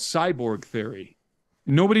it's called cyborg theory.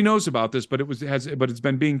 Nobody knows about this, but it's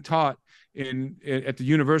been being taught at the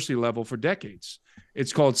university level for decades.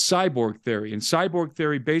 It's called cyborg theory, and cyborg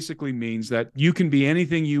theory basically means that you can be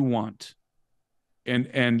anything you want,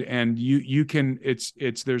 and you can.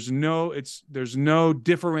 There's no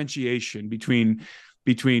differentiation between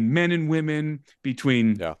men and women,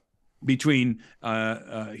 between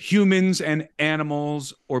humans and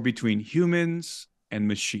animals, or between humans and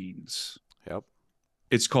machines. Yep.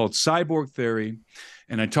 It's called cyborg theory,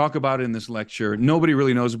 and I talk about it in this lecture. Nobody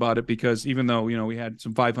really knows about it because even though, we had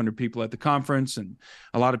some 500 people at the conference and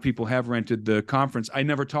a lot of people have rented the conference, I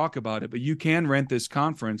never talk about it. But you can rent this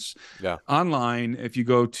conference online if you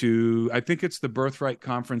go to, I think it's the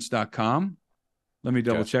birthrightconference.com. Let me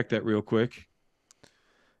double check that real quick.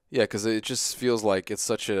 Yeah, because it just feels like it's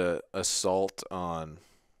such a assault on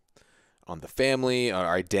the family,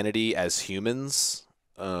 our identity as humans.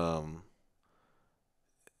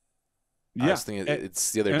 I was thinking,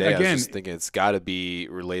 it's the other day, I was just thinking it's got to be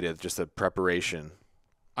related, just a preparation.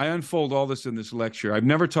 I unfold all this in this lecture. I've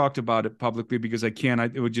never talked about it publicly because I can't.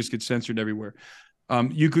 It would just get censored everywhere.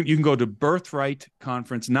 You can go to Birthright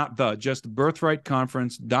Conference, just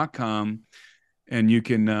birthrightconference.com, and you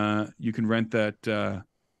can rent that.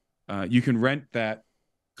 You can rent that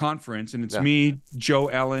conference, and it's me, Joe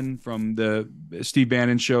Allen from the Steve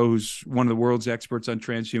Bannon Show, who's one of the world's experts on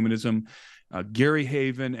transhumanism. Gary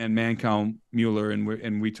Haven and Mancow Mueller,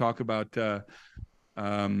 and we talk about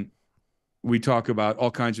all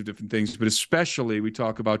kinds of different things, but especially we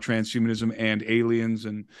talk about transhumanism and aliens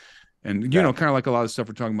and kind of like a lot of stuff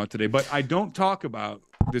we're talking about today. But I don't talk about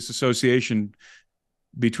this association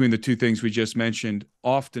between the two things we just mentioned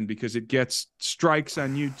often because it gets strikes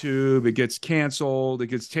on YouTube, it gets canceled, it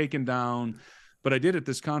gets taken down. But I did at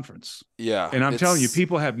this conference. Yeah. And I'm telling you,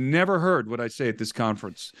 people have never heard what I say at this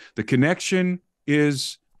conference. The connection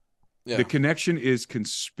is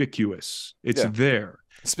conspicuous. It's there.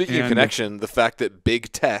 Speaking of connection, the fact that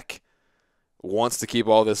big tech wants to keep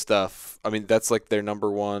all this stuff, I mean, that's like their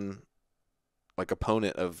number one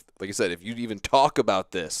opponent of, like you said, if you even talk about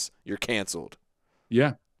this, you're canceled.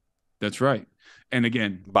 Yeah, that's right. And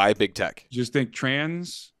again, by big tech. Just think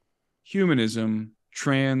transhumanism,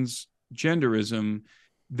 transgenderism,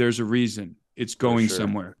 there's a reason it's going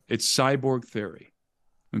somewhere. It's cyborg theory.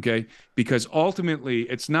 Okay? Because ultimately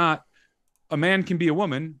it's not a man can be a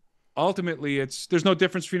woman. Ultimately there's no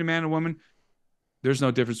difference between a man and a woman. There's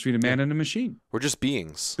no difference between a man and a machine. We're just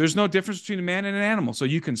beings. There's no difference between a man and an animal. So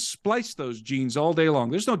you can splice those genes all day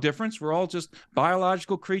long. There's no difference. We're all just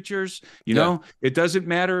biological creatures. You know, it doesn't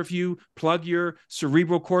matter if you plug your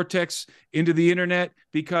cerebral cortex into the internet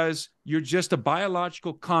because you're just a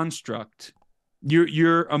biological construct.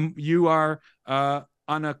 You are on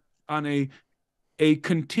a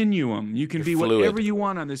continuum. You can be whatever you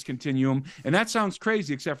want on this continuum. And that sounds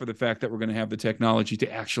crazy, except for the fact that we're going to have the technology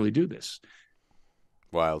to actually do this.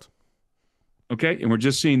 Wild. Okay, and we're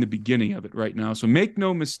just seeing the beginning of it right now. So make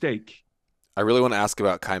no mistake. I really want to ask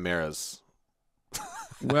about chimeras.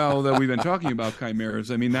 Well, we've been talking about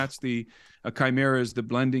chimeras. I mean, a chimera is the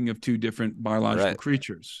blending of two different biological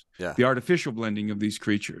creatures. Yeah. The artificial blending of these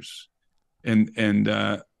creatures, and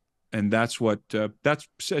that's that's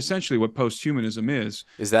essentially what posthumanism is.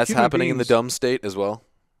 Is that happening in the dumb state as well?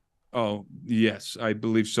 Oh, yes, I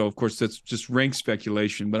believe so. Of course, that's just rank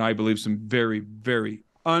speculation, but I believe some very, very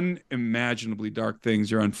unimaginably dark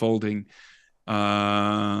things are unfolding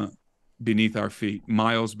beneath our feet,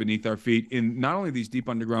 miles beneath our feet, in not only these deep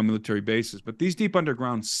underground military bases, but these deep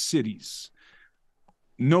underground cities.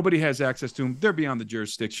 Nobody has access to them. They're beyond the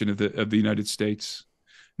jurisdiction of the United States.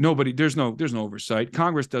 There's no oversight.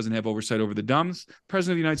 Congress doesn't have oversight over the DUMBs.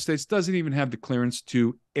 President of the United States doesn't even have the clearance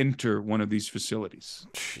to enter one of these facilities.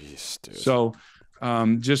 Jeez, dude. So,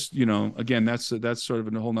 again, that's sort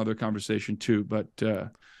of a whole nother conversation too. But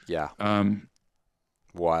Yeah. Um,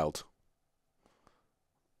 Wild.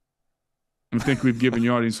 I think we've given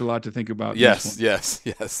your audience a lot to think about. Yes.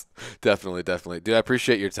 Definitely. Dude, I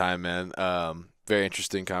appreciate your time, man. Very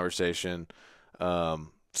interesting conversation.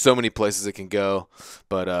 So many places it can go.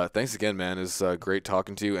 But thanks again, man. It's great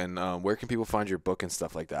talking to you. And where can people find your book and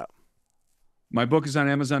stuff like that? My book is on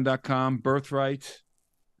Amazon.com, Birthright,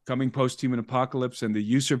 Coming Post-Human Apocalypse and the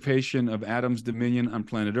Usurpation of Adam's Dominion on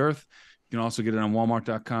Planet Earth. You can also get it on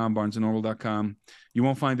Walmart.com, BarnesandNoble.com. You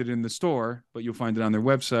won't find it in the store, but you'll find it on their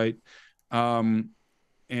website. And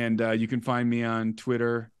you can find me on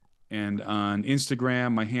Twitter and on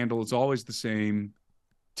Instagram. My handle is always the same,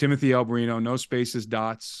 Timothy Alberino, no spaces,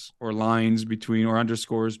 dots, or lines between, or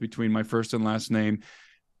underscores between my first and last name.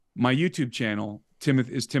 My YouTube channel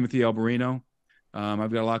is Timothy Alberino.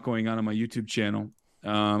 I've got a lot going on my YouTube channel.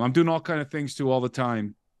 I'm doing all kind of things too all the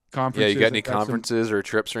time. Conferences. Yeah, you got any conferences or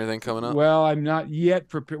trips or anything coming up? Well, I'm not yet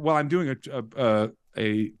prepared. Well, I'm doing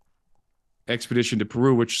a expedition to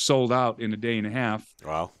Peru, which sold out in a day and a half.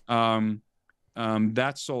 Wow.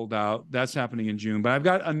 That's sold out. That's happening in June. But I've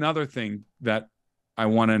got another thing that I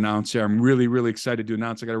want to announce here. I'm really, really excited to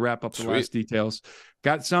announce. I got to wrap up the last details.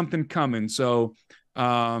 Got something coming. So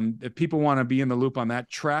if people want to be in the loop on that,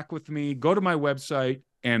 track with me, go to my website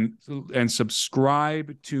and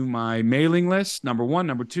subscribe to my mailing list. Number one.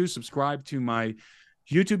 Number two, subscribe to my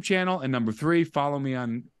YouTube channel. And number three, follow me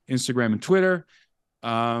on Instagram and Twitter.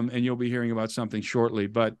 And you'll be hearing about something shortly.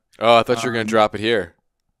 But I thought you were going to drop it here.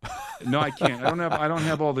 No, I can't. I don't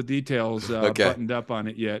have all the details buttoned up on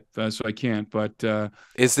it yet, so I can't. But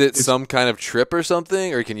is it some kind of trip or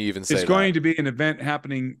something, or can you even say it's going to be an event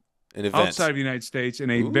happening outside of the United States in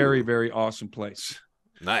a very, very awesome place?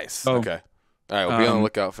 Nice. So, okay. All right, we'll be on the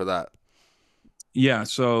lookout for that. Yeah,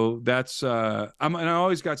 so that's and I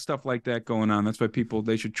always got stuff like that going on. That's why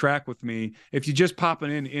they should track with me. If you just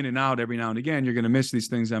popping in and out every now and again, you're going to miss these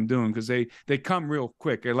things I'm doing because they come real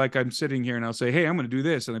quick. Like I'm sitting here and I'll say, hey, I'm going to do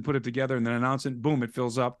this, and I put it together and then announce it. Boom, it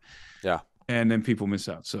fills up. Yeah, and then people miss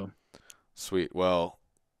out. So sweet. Well,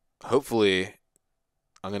 hopefully,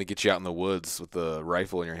 I'm going to get you out in the woods with the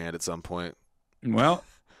rifle in your hand at some point. Well,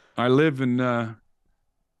 I live in the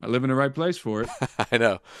right place for it. I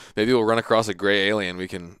know. Maybe we'll run across a gray alien. We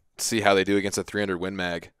can see how they do against a 300 Win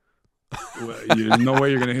Mag. Well, there's no way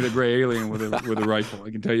you're going to hit a gray alien with a rifle. I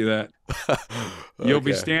can tell you that. You'll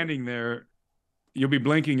be standing there. You'll be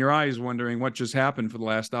blinking your eyes, wondering what just happened for the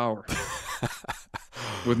last hour,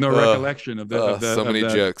 with no recollection of that. So many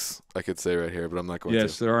jokes I could say right here, but I'm not going to.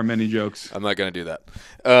 Yes, there are many jokes. I'm not going to do that.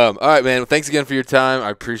 All right, man. Thanks again for your time. I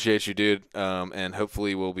appreciate you, dude. And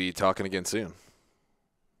hopefully we'll be talking again soon.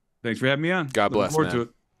 Thanks for having me on. God bless, man. Looking forward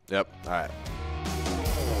to it. Yep. All right.